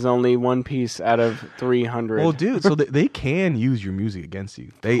 This is only one piece out of 300. Well, dude, so they can use your music against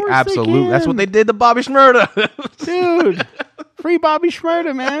you. They absolutely. That's what they did to Bobby Shmurda. Dude, free Bobby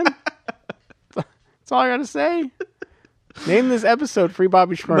Shmurda, man. That's all I gotta say. Name this episode Free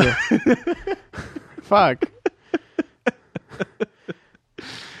Bobby Shmurda. Fuck.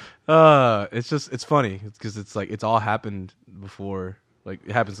 It's funny because it's like it's all happened before. Like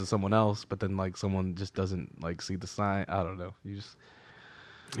it happens to someone else, but then like someone just doesn't like see the sign. I don't know. You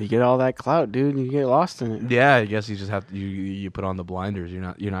get all that clout, dude, and you get lost in it. Yeah, I guess you just have to you put on the blinders.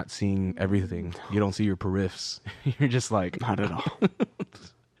 You're not seeing everything. You don't see your periffs. You're just like, not at all.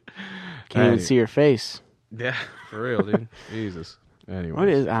 Can't even see your face. Yeah, for real, dude. Jesus. Anyway, what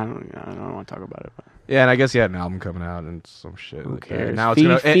is? I don't want to talk about it. But. Yeah, and I guess he had an album coming out and some shit. Who cares? And now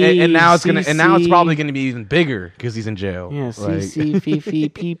it's probably gonna be even bigger because he's in jail. Yeah, CC, Fifi,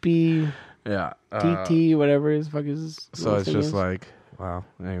 PP. Yeah, TT, whatever his fuck is. So it's just like, wow.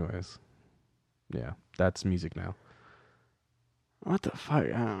 Anyways, yeah, that's music now. What the fuck? I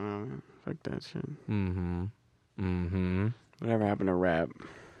don't know. Fuck that shit. Whatever happened to rap?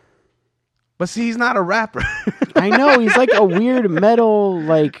 But see, he's not a rapper. I know, he's like a weird metal,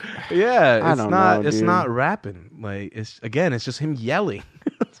 like. Yeah, it's not rapping. Like it's just him yelling,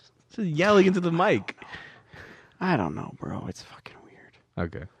 just yelling into the mic. I don't know, bro. It's fucking weird.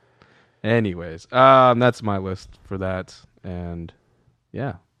 Okay. Anyways, that's my list for that, and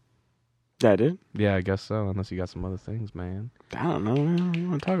yeah. That it? Yeah, I guess so. Unless you got some other things, man. I don't know, man. What do you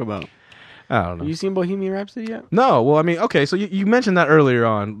want to talk about? I don't know. Have you seen Bohemian Rhapsody yet? No. Well, I mean, okay. So you mentioned that earlier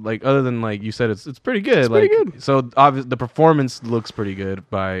on. Like, other than like you said, it's pretty good. It's like, pretty good. So obviously, the performance looks pretty good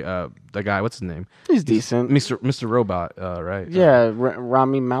by the guy. What's his name? He's decent. Mr. Robot, right? Yeah,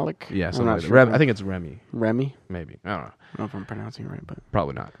 Rami Malek. Yeah, I'm something not like that. sure. I think it's Remy. Remy. Maybe. I don't know. I don't know if I'm pronouncing it right, but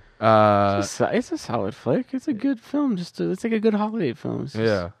Probably not. it's a solid flick. It's a good film. It's like a good holiday film.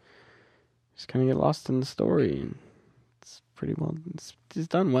 Just kind of get lost in the story. And it's pretty well. It's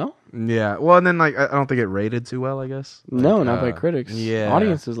done well. Yeah. Well, and then like I don't think it rated too well. I guess. Like, No, not by critics. Yeah.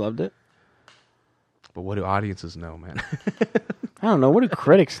 Audiences loved it. But what do audiences know, man? I don't know. What do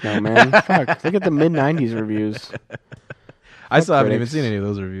critics know, man? Fuck. Look at the mid-'90s reviews. I still haven't even critics. seen any of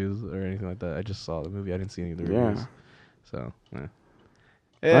those reviews or anything like that. I just saw the movie. I didn't see any of the reviews. Yeah. So,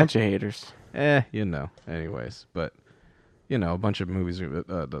 Bunch of haters. Anyways, but a bunch of movies.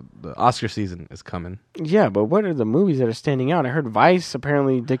 The Oscar season is coming. Yeah, but what are the movies that are standing out? I heard Vice.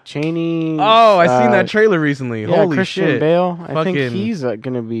 Apparently, Dick Cheney. Oh, I seen that trailer recently. Yeah, Holy Christian shit! Bale. I think Fucking- he's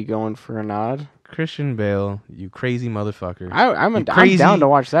going to be going for a nod. Christian Bale, you crazy motherfucker! I'm crazy- down to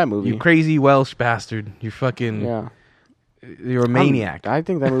watch that movie. You crazy Welsh bastard! You fucking Yeah. You're a maniac. I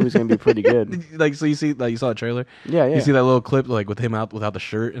think that movie's gonna be pretty good. Like, so you see, like you saw a trailer. Yeah, yeah. You see that little clip, like with him out without the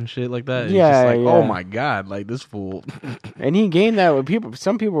shirt and shit like that. And Yeah, it's just like, yeah. oh my god, like this fool. And he gained that with people.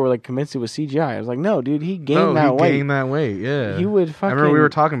 Some people were like convinced it was CGI. I was like, no, dude, he gained that weight. Gained that weight. Yeah. He would I fucking. remember we were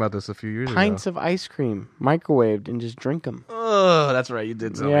talking about this a few years pints ago. of ice cream, microwaved, and just drink them. Oh, that's right. You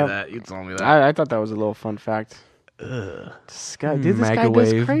did tell Yeah. me that. You told me that. I thought that was a little fun fact. Ugh. This guy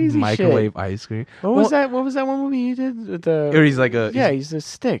does crazy microwave shit. ice cream. What was that? What was that one movie he did with the? Or he's like a he's a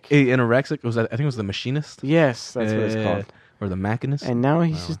stick. anorexic. Was that? I think it was The Machinist. Yes, that's what it's called. Or The Machinist. And now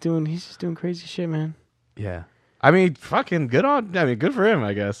he's just doing crazy shit, man. Yeah. I mean, fucking good for him,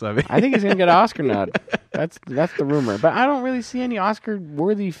 I guess. I mean, I think he's gonna get an Oscar nod. That's the rumor. But I don't really see any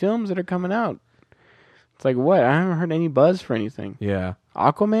Oscar-worthy films that are coming out. It's like, what? I haven't heard any buzz for anything. Yeah.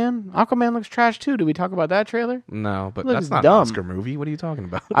 Aquaman looks trash too. Did we talk about that trailer? No, but Looks that's not dumb. an Oscar movie. What are you talking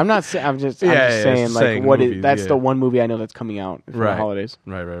about? I'm not saying. I'm just Yeah, saying. Like, saying what movies, is? That's yeah. the one movie I know that's coming out for the holidays.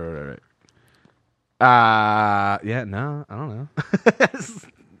 Right. Yeah, no, I don't know.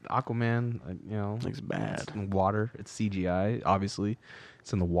 Aquaman, Looks bad. It's in water. It's CGI, obviously.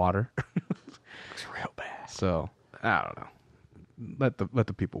 It's in the water. Looks real bad. So, I don't know. Let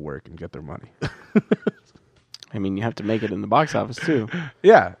the people work and get their money. I mean, you have to make it in the box office too.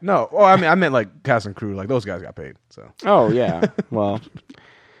 Yeah, no. Oh, I meant like cast and crew. Like those guys got paid. So. Oh yeah. Well,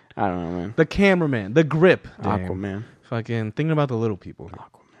 I don't know, man. The cameraman, the grip, damn. Aquaman. Fucking thinking about the little people.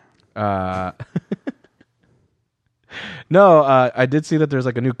 Aquaman. No, I did see that there's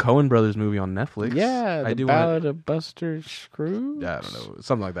like a new Coen Brothers movie on Netflix. Yeah, I the Ballad of Buster Scrooge. I don't know,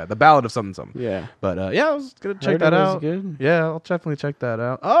 something like that. The Ballad of something. Yeah, but yeah, I was gonna check Heard that it was out. good. Yeah, I'll definitely check that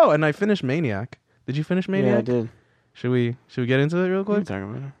out. Oh, and I finished Maniac. Did you finish Maniac? Yeah, I did. Should we get into it real What are you quick? talking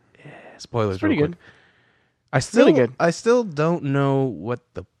about? Yeah, spoilers. It's pretty real good. Quick. Really good. I still don't know what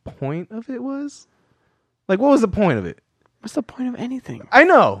the point of it was. Like, what was the point of it? What's the point of anything? I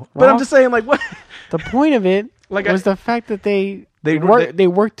know, but I'm just saying, like, what? The point of it Like, was the fact that they They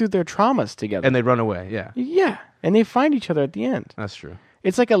work through their traumas together. and they run away. Yeah, Yeah, and they find each other at the end. that's true.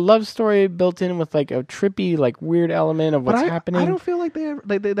 It's like a love story built in with like a trippy, like weird element of what's happening. I don't feel like they ever,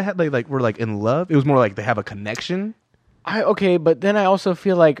 they had like were like in love. It was more like they have a connection. Okay, but then I also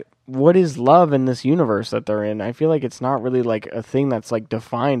feel like what is love in this universe that they're in? I feel like it's not really like a thing that's like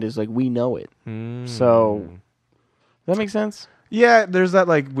defined as like we know it. So does that make sense? Yeah, there's that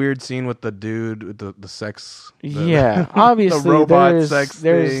like weird scene with the dude with the sex. Yeah, obviously the robot there's, sex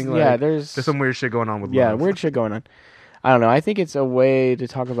there's, thing. Yeah, like, there's some weird shit going on with yeah, love. weird shit going on. I don't know. I think it's a way to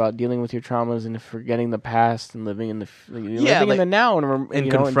talk about dealing with your traumas and forgetting the past and living in the living in the now and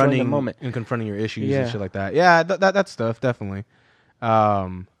enjoying the moment and confronting your issues Yeah. and shit like that. Yeah, that stuff definitely.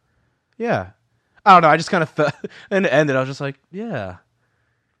 Yeah, I don't know. I just kind of felt, and it ended. I was just like, yeah,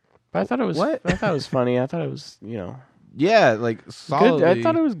 But I thought it was What? I thought it was funny. I thought it was yeah, like good. solidly. I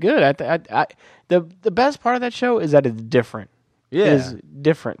thought it was good. The best part of that show is that it's different. Yeah, It is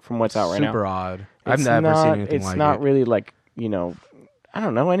different from what's out right now. super odd. I've It's never seen not- anything It's like not it. really like I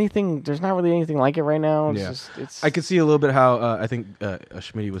don't know anything. There's not really anything like it right now. It's Yeah. just it's. I could see a little bit how I think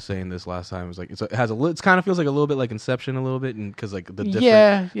Schmitty was saying this last time. It was like it has it kind of feels like a little bit like Inception a little bit, and because like the different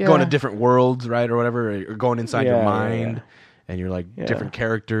yeah. going to different worlds, right, or whatever, or going inside your Yeah, mind, and you're like Yeah. different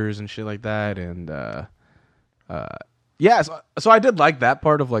characters and shit like that, and yeah. So I did like that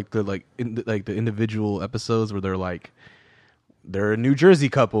part of like the individual episodes where they're like they're a New Jersey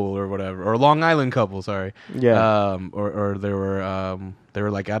couple or whatever, or a Long Island couple. Sorry. Yeah. Or they were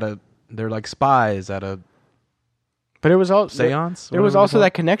like they're like spies at a. But it was all seance. There was also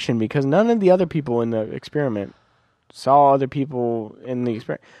that connection because none of the other people in the experiment saw other people in the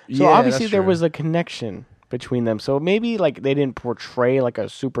experiment. So obviously there was a connection between them. So maybe like they didn't portray like a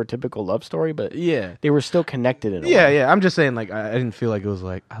super typical love story, but they were still connected in a way. Yeah. I'm just saying, like, I didn't feel like it was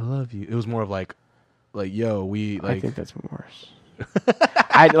like, I love you. It was more of like yo, we like. I think that's worse.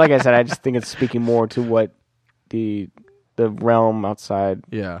 Like I said, I just think it's speaking more to what the realm outside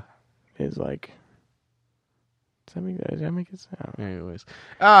is like. Does that make it sound? Anyways,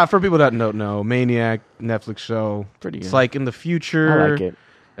 for people that don't know, Maniac Netflix show. Pretty good. It's like in the future. I like it.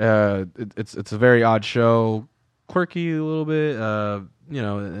 It's a very odd show, quirky a little bit,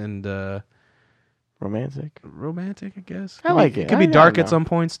 and romantic, I guess. I like it. It could be dark at some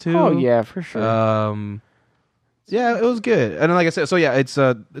points too. Oh yeah, for sure. Yeah, it was good. And like I said, so yeah, it's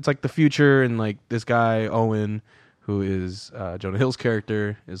like the future, and like this guy Owen, who is Jonah Hill's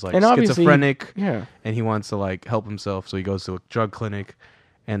character, is like schizophrenic, and he wants to like help himself, so he goes to a drug clinic.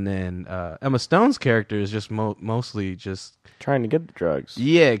 And then Emma Stone's character is just mostly just trying to get the drugs.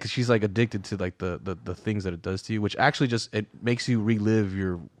 Yeah, because she's like addicted to like the things that it does to you, which actually just it makes you relive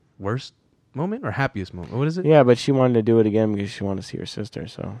your worst moment or happiest moment. What is it? Yeah, but she wanted to do it again because she wanted to see her sister.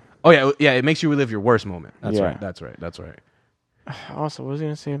 So. Oh yeah, it makes you relive your worst moment. That's right. Also, what was I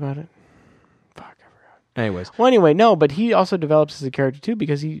gonna say about it? Fuck. Anyways. Well, anyway, no, but he also develops as a character too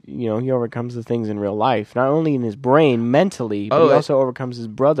because he overcomes the things in real life, not only in his brain mentally, but he also overcomes his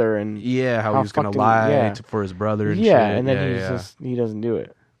brother and how he was going to lie for his brother and shit. And then he doesn't do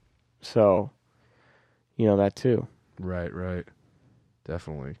it. So, that too. Right.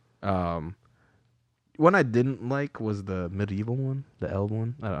 Definitely. One I didn't like was the medieval one, the Eld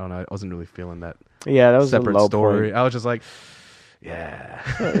one. I don't know. I wasn't really feeling that. Yeah, that was separate a low story. Point. I was just like. Yeah,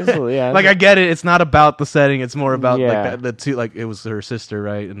 like I get it. It's not about the setting. It's more about like the two. Like it was her sister,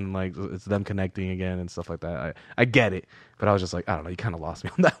 right? And like it's them connecting again and stuff like that. I get it, but I was just like, I don't know. You kind of lost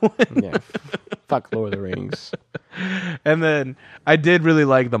me on that one. Yeah, fuck Lord of the Rings. And then I did really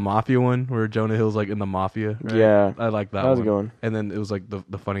like the mafia one where Jonah Hill's like in the mafia. Right? Yeah, I like that. That was one. a good one. And then it was like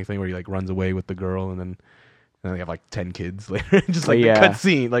the funny thing where he like runs away with the girl and then. And they have like 10 kids later. Just like the cut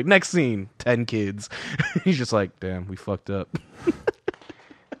scene, like next scene, 10 kids. He's just like, damn, we fucked up.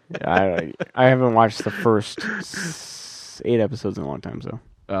 I haven't watched the first 8 episodes in a long time, so.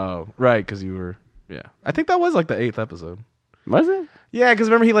 Oh, right, because you were, I think that was like the 8th episode. Was it? Yeah, because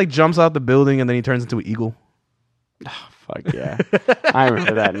remember he like jumps out the building and then he turns into an eagle. Oh, fuck yeah. I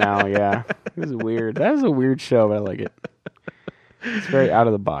remember that now, yeah. It was weird. That was a weird show, but I like it. It's very out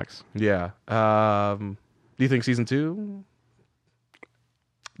of the box. Yeah. Do you think season 2?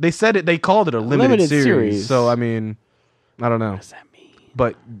 They said it. They called it a limited series. So I mean, I don't know. What does that mean?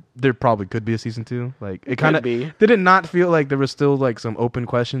 But there probably could be a season 2. Like it kind of did it not feel like there was still like some open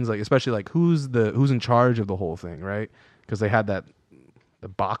questions, like especially like who's in charge of the whole thing, right? Because they had the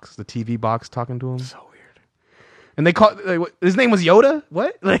TV box talking to him. So weird. And they called his name was Yoda.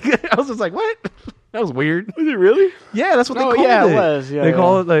 What? Like I was just like, what? That was weird. Was it really? Yeah, that's what they called it. Yeah, it was. Yeah, they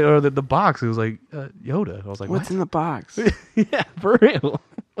called it like, or the box. It was like Yoda. I was like, what's in the box? Yeah, for real.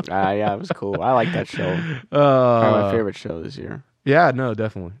 Yeah, it was cool. I like that show. Probably my favorite show this year. Yeah, no,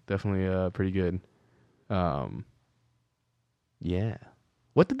 definitely, pretty good. Yeah.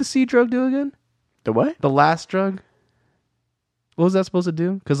 What did the sea drug do again? The what? The last drug. What was that supposed to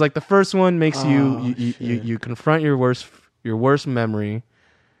do? Because like the first one makes you confront your worst memory.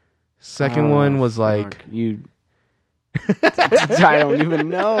 Second one was like you. I don't even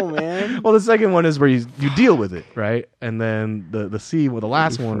know, man. Well, the second one is where you deal with it, right? And then the C, well, the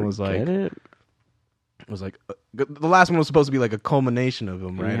last one was like the last one was supposed to be like a culmination of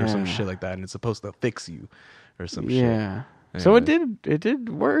them, right, or some shit like that, and it's supposed to fix you or some shit. Yeah. So it did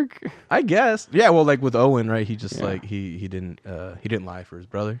work, I guess. Yeah. Well, like with Owen, right? He just like he didn't lie for his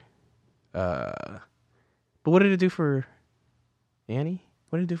brother. But what did it do for Annie?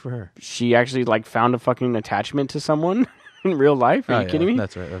 What did it do for her? She actually like found a fucking attachment to someone in real life. Are you kidding me?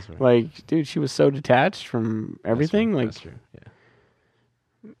 That's right. Like, dude, she was so detached from everything. That's true.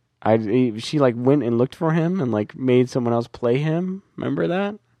 Yeah. She like went and looked for him and like made someone else play him. Remember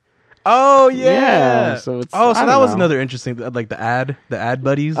that? Oh yeah. So that was another interesting, like the ad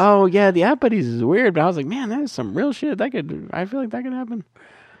buddies. Oh yeah, the ad buddies is weird, but I was like, man, that is some real shit. I feel like that could happen.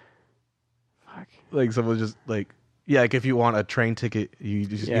 Fuck. Like someone just like. Yeah, like if you want a train ticket, you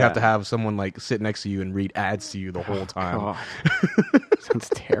have to have someone like sit next to you and read ads to you the whole time. God. Sounds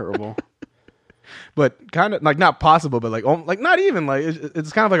terrible. but kind of like not possible, but like not even like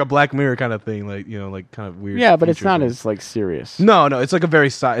it's kind of like a Black Mirror kind of thing, like like kind of weird. Yeah, but it's not thing. as like serious. No, it's like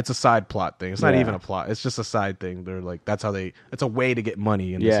it's a side plot thing. It's not even a plot. It's just a side thing. They're like it's a way to get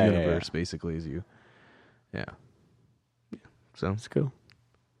money in this universe, basically. So it's cool.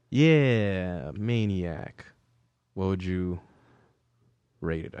 Yeah, Maniac. What would you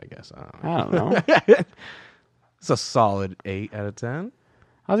rate it? I guess I don't know. It's a solid 8 out of 10.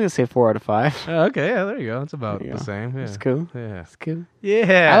 I was gonna say 4 out of 5. Okay, yeah, there you go. It's about the same. Yeah. It's cool. Yeah, it's cool.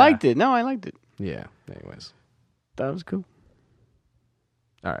 Yeah, I liked it. No, I liked it. Yeah. Anyways, that was cool.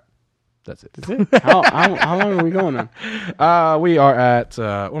 All right, that's it. That's it. How long are we going on? We are at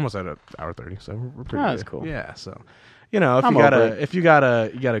almost at an hour 30, so we're pretty. That's good. cool. Yeah, so if you got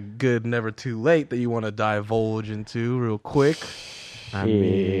a good never too late that you want to divulge into real quick. I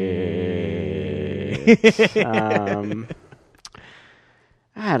mean,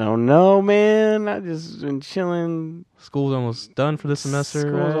 I don't know, man. I just been chilling. School's almost done for this semester.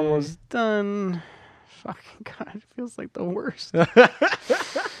 School's almost done. Fucking God, it feels like the worst.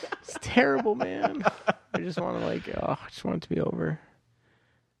 It's terrible, man. I just want to I just want it to be over.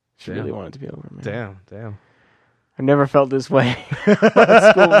 Really want it to be over, man. Damn. I've never felt this way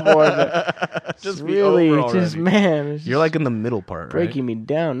at school before. But just really, just man. You're like in the middle part, breaking me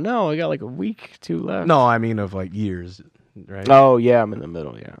down. No, I got like a week, 2 left. No, I mean of like years, right? Oh yeah, I'm in the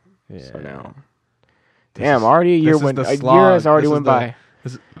middle. Yeah. So now, already a year went. A year has already went by.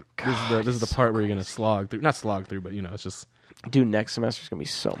 This is the part where you're gonna not slog through, but it's just. Dude, next semester's gonna be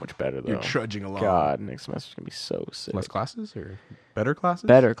so much better though. You're trudging along. God, next semester's gonna be so sick. Less classes or better classes?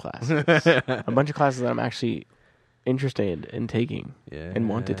 Better classes. A bunch of classes that I'm actually interested in taking and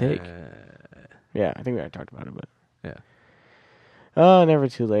want to take. Yeah, I think we already talked about it, but yeah. Oh, never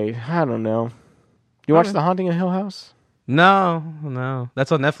too late. I don't know. You watched The Haunting of Hill House? No.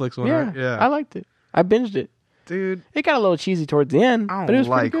 That's on Netflix one, right? Yeah. I liked it. I binged it. Dude. It got a little cheesy towards the end, but it was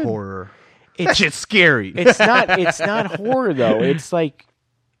like pretty good. Horror. That shit's scary. It's not horror though. It's like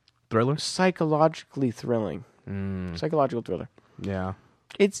thriller? Psychologically thrilling. Psychological thriller. Yeah.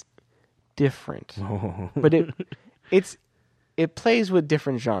 It's different. But it plays with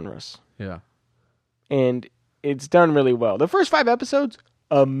different genres. Yeah. And it's done really well. The first 5 episodes,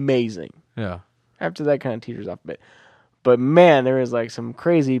 amazing. Yeah. After that kind of teeters off a bit. But man, there is like some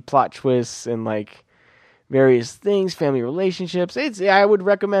crazy plot twists and like various things, family relationships. I would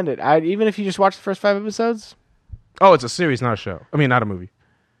recommend it. Even if you just watch the first 5 episodes. Oh, it's a series, not a show. I mean, not a movie.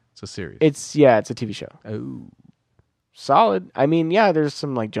 It's a series. It's a TV show. Oh. Solid. I mean, yeah, there's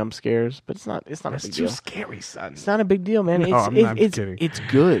some like jump scares, but it's not a big deal. It's too scary, son. It's not a big deal, man. No, I'm kidding. It's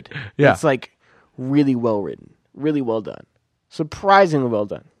good. Yeah. It's like really well written, really well done. Surprisingly well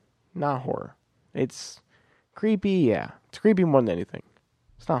done. Not horror. It's creepy, yeah. It's creepy more than anything.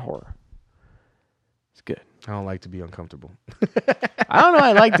 It's not horror. It's good. I don't like to be uncomfortable. I don't know.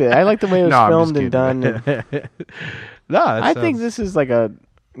 I liked it. I liked the way it was filmed and done. I think this is like a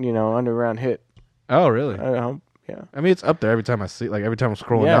underground hit. Oh, really? Yeah. I mean, it's up there every time I see. Like every time I'm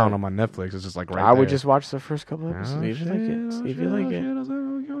scrolling down on my Netflix, it's just like right. I would just watch the first couple episodes. See if you like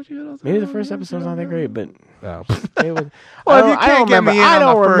it. Maybe the first episode's not that great, but it was. Well, if you can't get me in on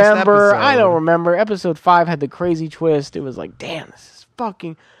the first episode. I don't remember. Episode 5 had the crazy twist. It was like, damn, this is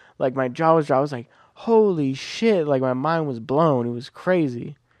fucking. Like my jaw was dropped. I was like, holy shit! Like my mind was blown. It was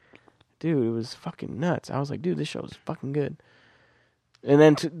crazy, dude. It was fucking nuts. I was like, dude, this show is fucking good. And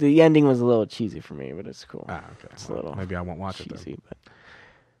then the ending was a little cheesy for me, but it's cool. Okay. It's a little maybe I won't watch cheesy, it then. But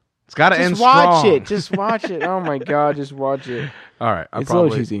it's got to end strong. Just watch it. Oh my god, just watch it. All right, it's a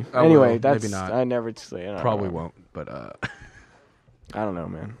little cheesy. Anyway, that's maybe not. I never say. Probably won't, but I don't know,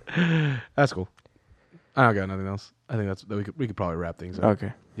 man. That's cool. I don't got nothing else. I think we could probably wrap things up.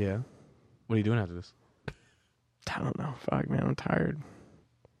 Okay. Yeah. What are you doing after this? I don't know. Fuck, man, I'm tired.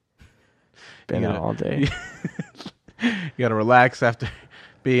 Been out all day. You gotta relax after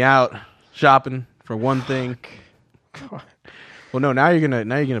being out shopping for one thing. God. Well, no. Now you're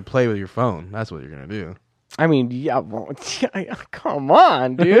gonna play with your phone. That's what you're gonna do. I mean, yeah. Well, come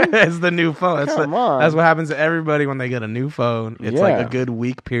on, dude. It's the new phone. Come on. That's what happens to everybody when they get a new phone. It's like a good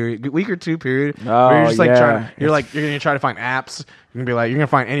week or two period. Oh, where you're just like you're gonna try to find apps. You're gonna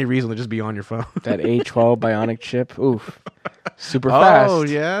find any reason to just be on your phone. That A12 Bionic chip. Oof. Super fast. Oh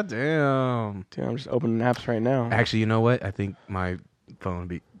yeah, damn. Dude, I'm just opening apps right now. Actually, you know what? I think my phone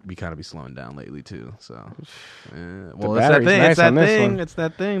be slowing down lately too. So, well, it's that thing. Nice it's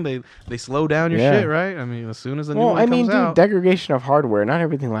that thing. They slow down your shit, right? I mean, as soon as the new one comes out. Degradation of hardware. Not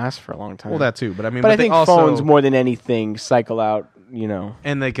everything lasts for a long time. Well, that too. But I mean, I think phones more than anything cycle out you know.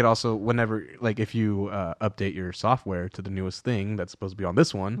 And they could also, whenever, like, if you update your software to the newest thing that's supposed to be on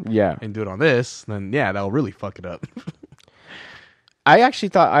this one, and do it on this, then that'll really fuck it up. I actually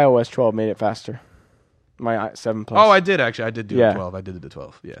thought iOS 12 made it faster. My 7 Plus. Oh, I did actually. I did do the 12. I did the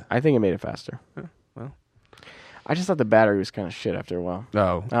 12. Yeah. I think it made it faster. Well, I just thought the battery was kind of shit after a while.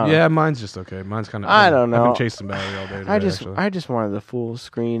 Oh, yeah, mine's just okay. Mine's kind of. I don't know. I've been chasing battery all day today, I just wanted the full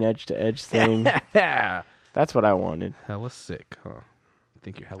screen edge to edge thing. That's what I wanted. Hella sick, huh? I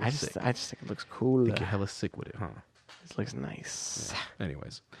think you're hella sick. I just think it looks cool. I think you're hella sick with it, huh? This looks nice. Yeah.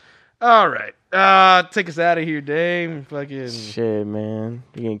 Anyways. All right. Take us out of here, Dame. Fucking shit, man.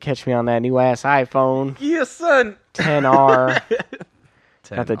 You can catch me on that new ass iPhone. Yeah, son. 10R.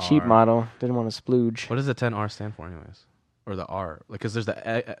 Got the cheap model. Didn't want to splooge. What does the 10R stand for, anyways? Or the R? Like, because there's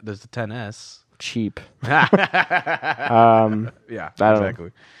the 10S. Cheap. Yeah,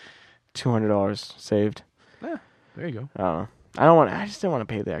 exactly. $200 saved. Yeah, there you go. I just didn't want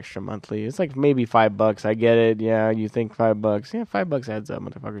to pay the extra monthly. It's like maybe $5. I get it. Yeah, you think $5. Yeah, $5 adds up,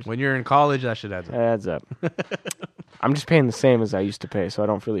 motherfuckers. When you're in college, that shit adds up. It adds up. I'm just paying the same as I used to pay, so I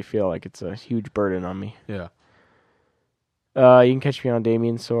don't really feel like it's a huge burden on me. Yeah. You can catch me on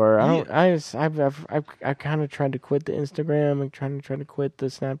Damien Soar. I've kind of tried to quit the Instagram. I'm trying to quit the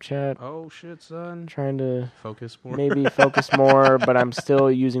Snapchat. Oh shit, son. Trying to focus more. Maybe focus more, but I'm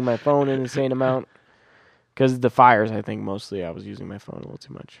still using my phone an insane amount. Because the fires, I think mostly I was using my phone a little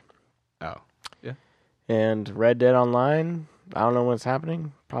too much. Oh, yeah. And Red Dead Online, I don't know what's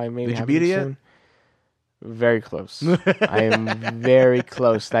happening. Probably maybe. Did you beat it yet? Very close. I am very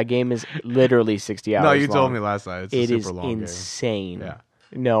close. That game is literally 60 hours. No, you long. told me last night. It's a super long game. It is insane. Yeah.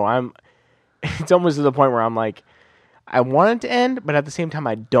 No, it's almost to the point where I'm like, I want it to end, but at the same time,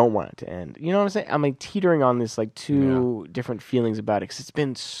 I don't want it to end. You know what I'm saying? I'm like teetering on this like two different feelings about it because it's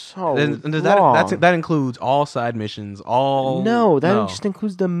been so long. That includes all side missions, all... No, that just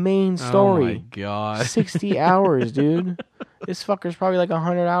includes the main story. Oh my God. 60 hours, dude. This fucker's probably like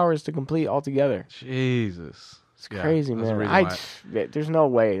 100 hours to complete altogether. Jesus. It's crazy, man. There's no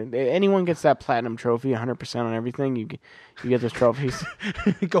way. Anyone gets that platinum trophy, 100% on everything, you get those trophies.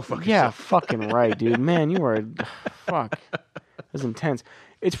 Go fuck yourself. Yeah, fucking right, dude. Man, you are... Fuck. That's intense.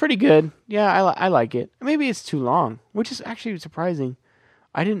 It's pretty good. Yeah, I like it. Maybe it's too long, which is actually surprising.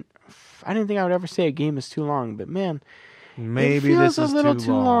 I didn't think I would ever say a game is too long, but man... Maybe this is a little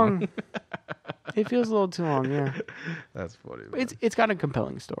too long. It feels a little too long, yeah. That's funny. Man. It's got a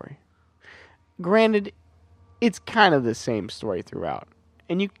compelling story. Granted, it's kind of the same story throughout.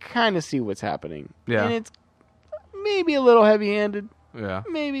 And you kind of see what's happening. Yeah. And it's maybe a little heavy-handed. Yeah.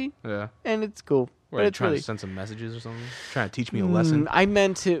 Maybe. Yeah. And it's cool. But it's trying to send some messages or something? Trying to teach me a lesson? I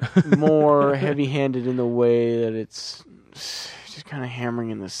meant it more heavy-handed in the way that it's just kind of hammering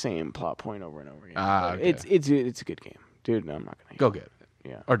in the same plot point over and over again. Okay. It's a good game. Dude, no, I'm not going to. Go get it.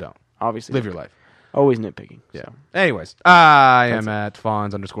 Yeah. Or don't. Obviously. Live your life. Always nitpicking. Yeah. So. Anyways, I am at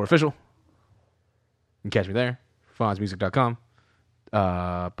Fonz_official. You can catch me there. FonzMusic.com.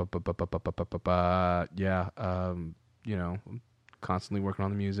 I'm constantly working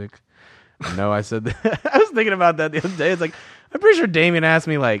on the music. I know I said that. I was thinking about that the other day. It's like, I'm pretty sure Damien asked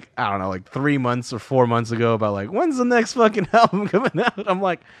me like, I don't know, like 3 months or 4 months ago about like, when's the next fucking album coming out? I'm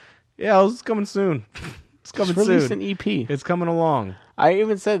like, yeah, it's coming soon. It's coming soon. Release an EP. It's coming along. I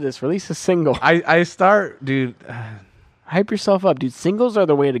even said this. Release a single. Dude. Hype yourself up, dude. Singles are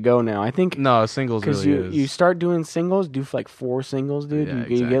the way to go now. I think. No, singles really is. You start doing singles, do like 4 singles, dude. Yeah,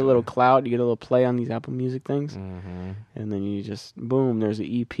 you get a little clout, you get a little play on these Apple Music things. Mm-hmm. And then you just, boom, there's an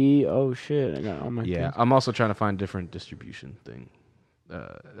EP. Oh, shit. I got all my things. I'm also trying to find different distribution thing.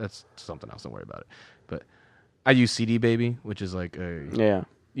 That's something else. Don't worry about it. But I use CD Baby, which is like a... Yeah.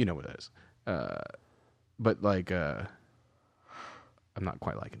 You know what that is. But like, I'm not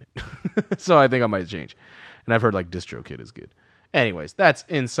quite liking it. So I think I might change. And I've heard like DistroKid is good. Anyways, that's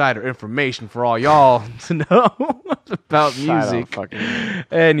insider information for all y'all to know about music.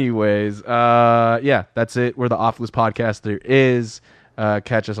 Anyways, that's it. We're the Off List Podcast. There is.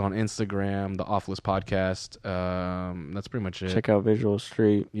 Catch us on Instagram, the Off List Podcast. That's pretty much it. Check out Visual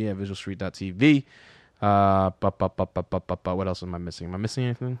Street. Yeah, visualstreet.tv. What else am I missing? Am I missing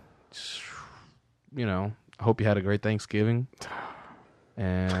anything? I hope you had a great Thanksgiving.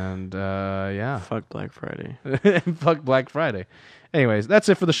 And, Fuck Black Friday. Fuck Black Friday. Anyways, that's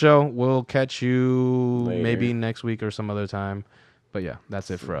it for the show. We'll catch you later. Maybe next week or some other time. But yeah, that's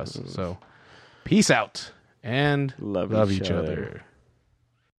it for us. So, peace out. And love each other.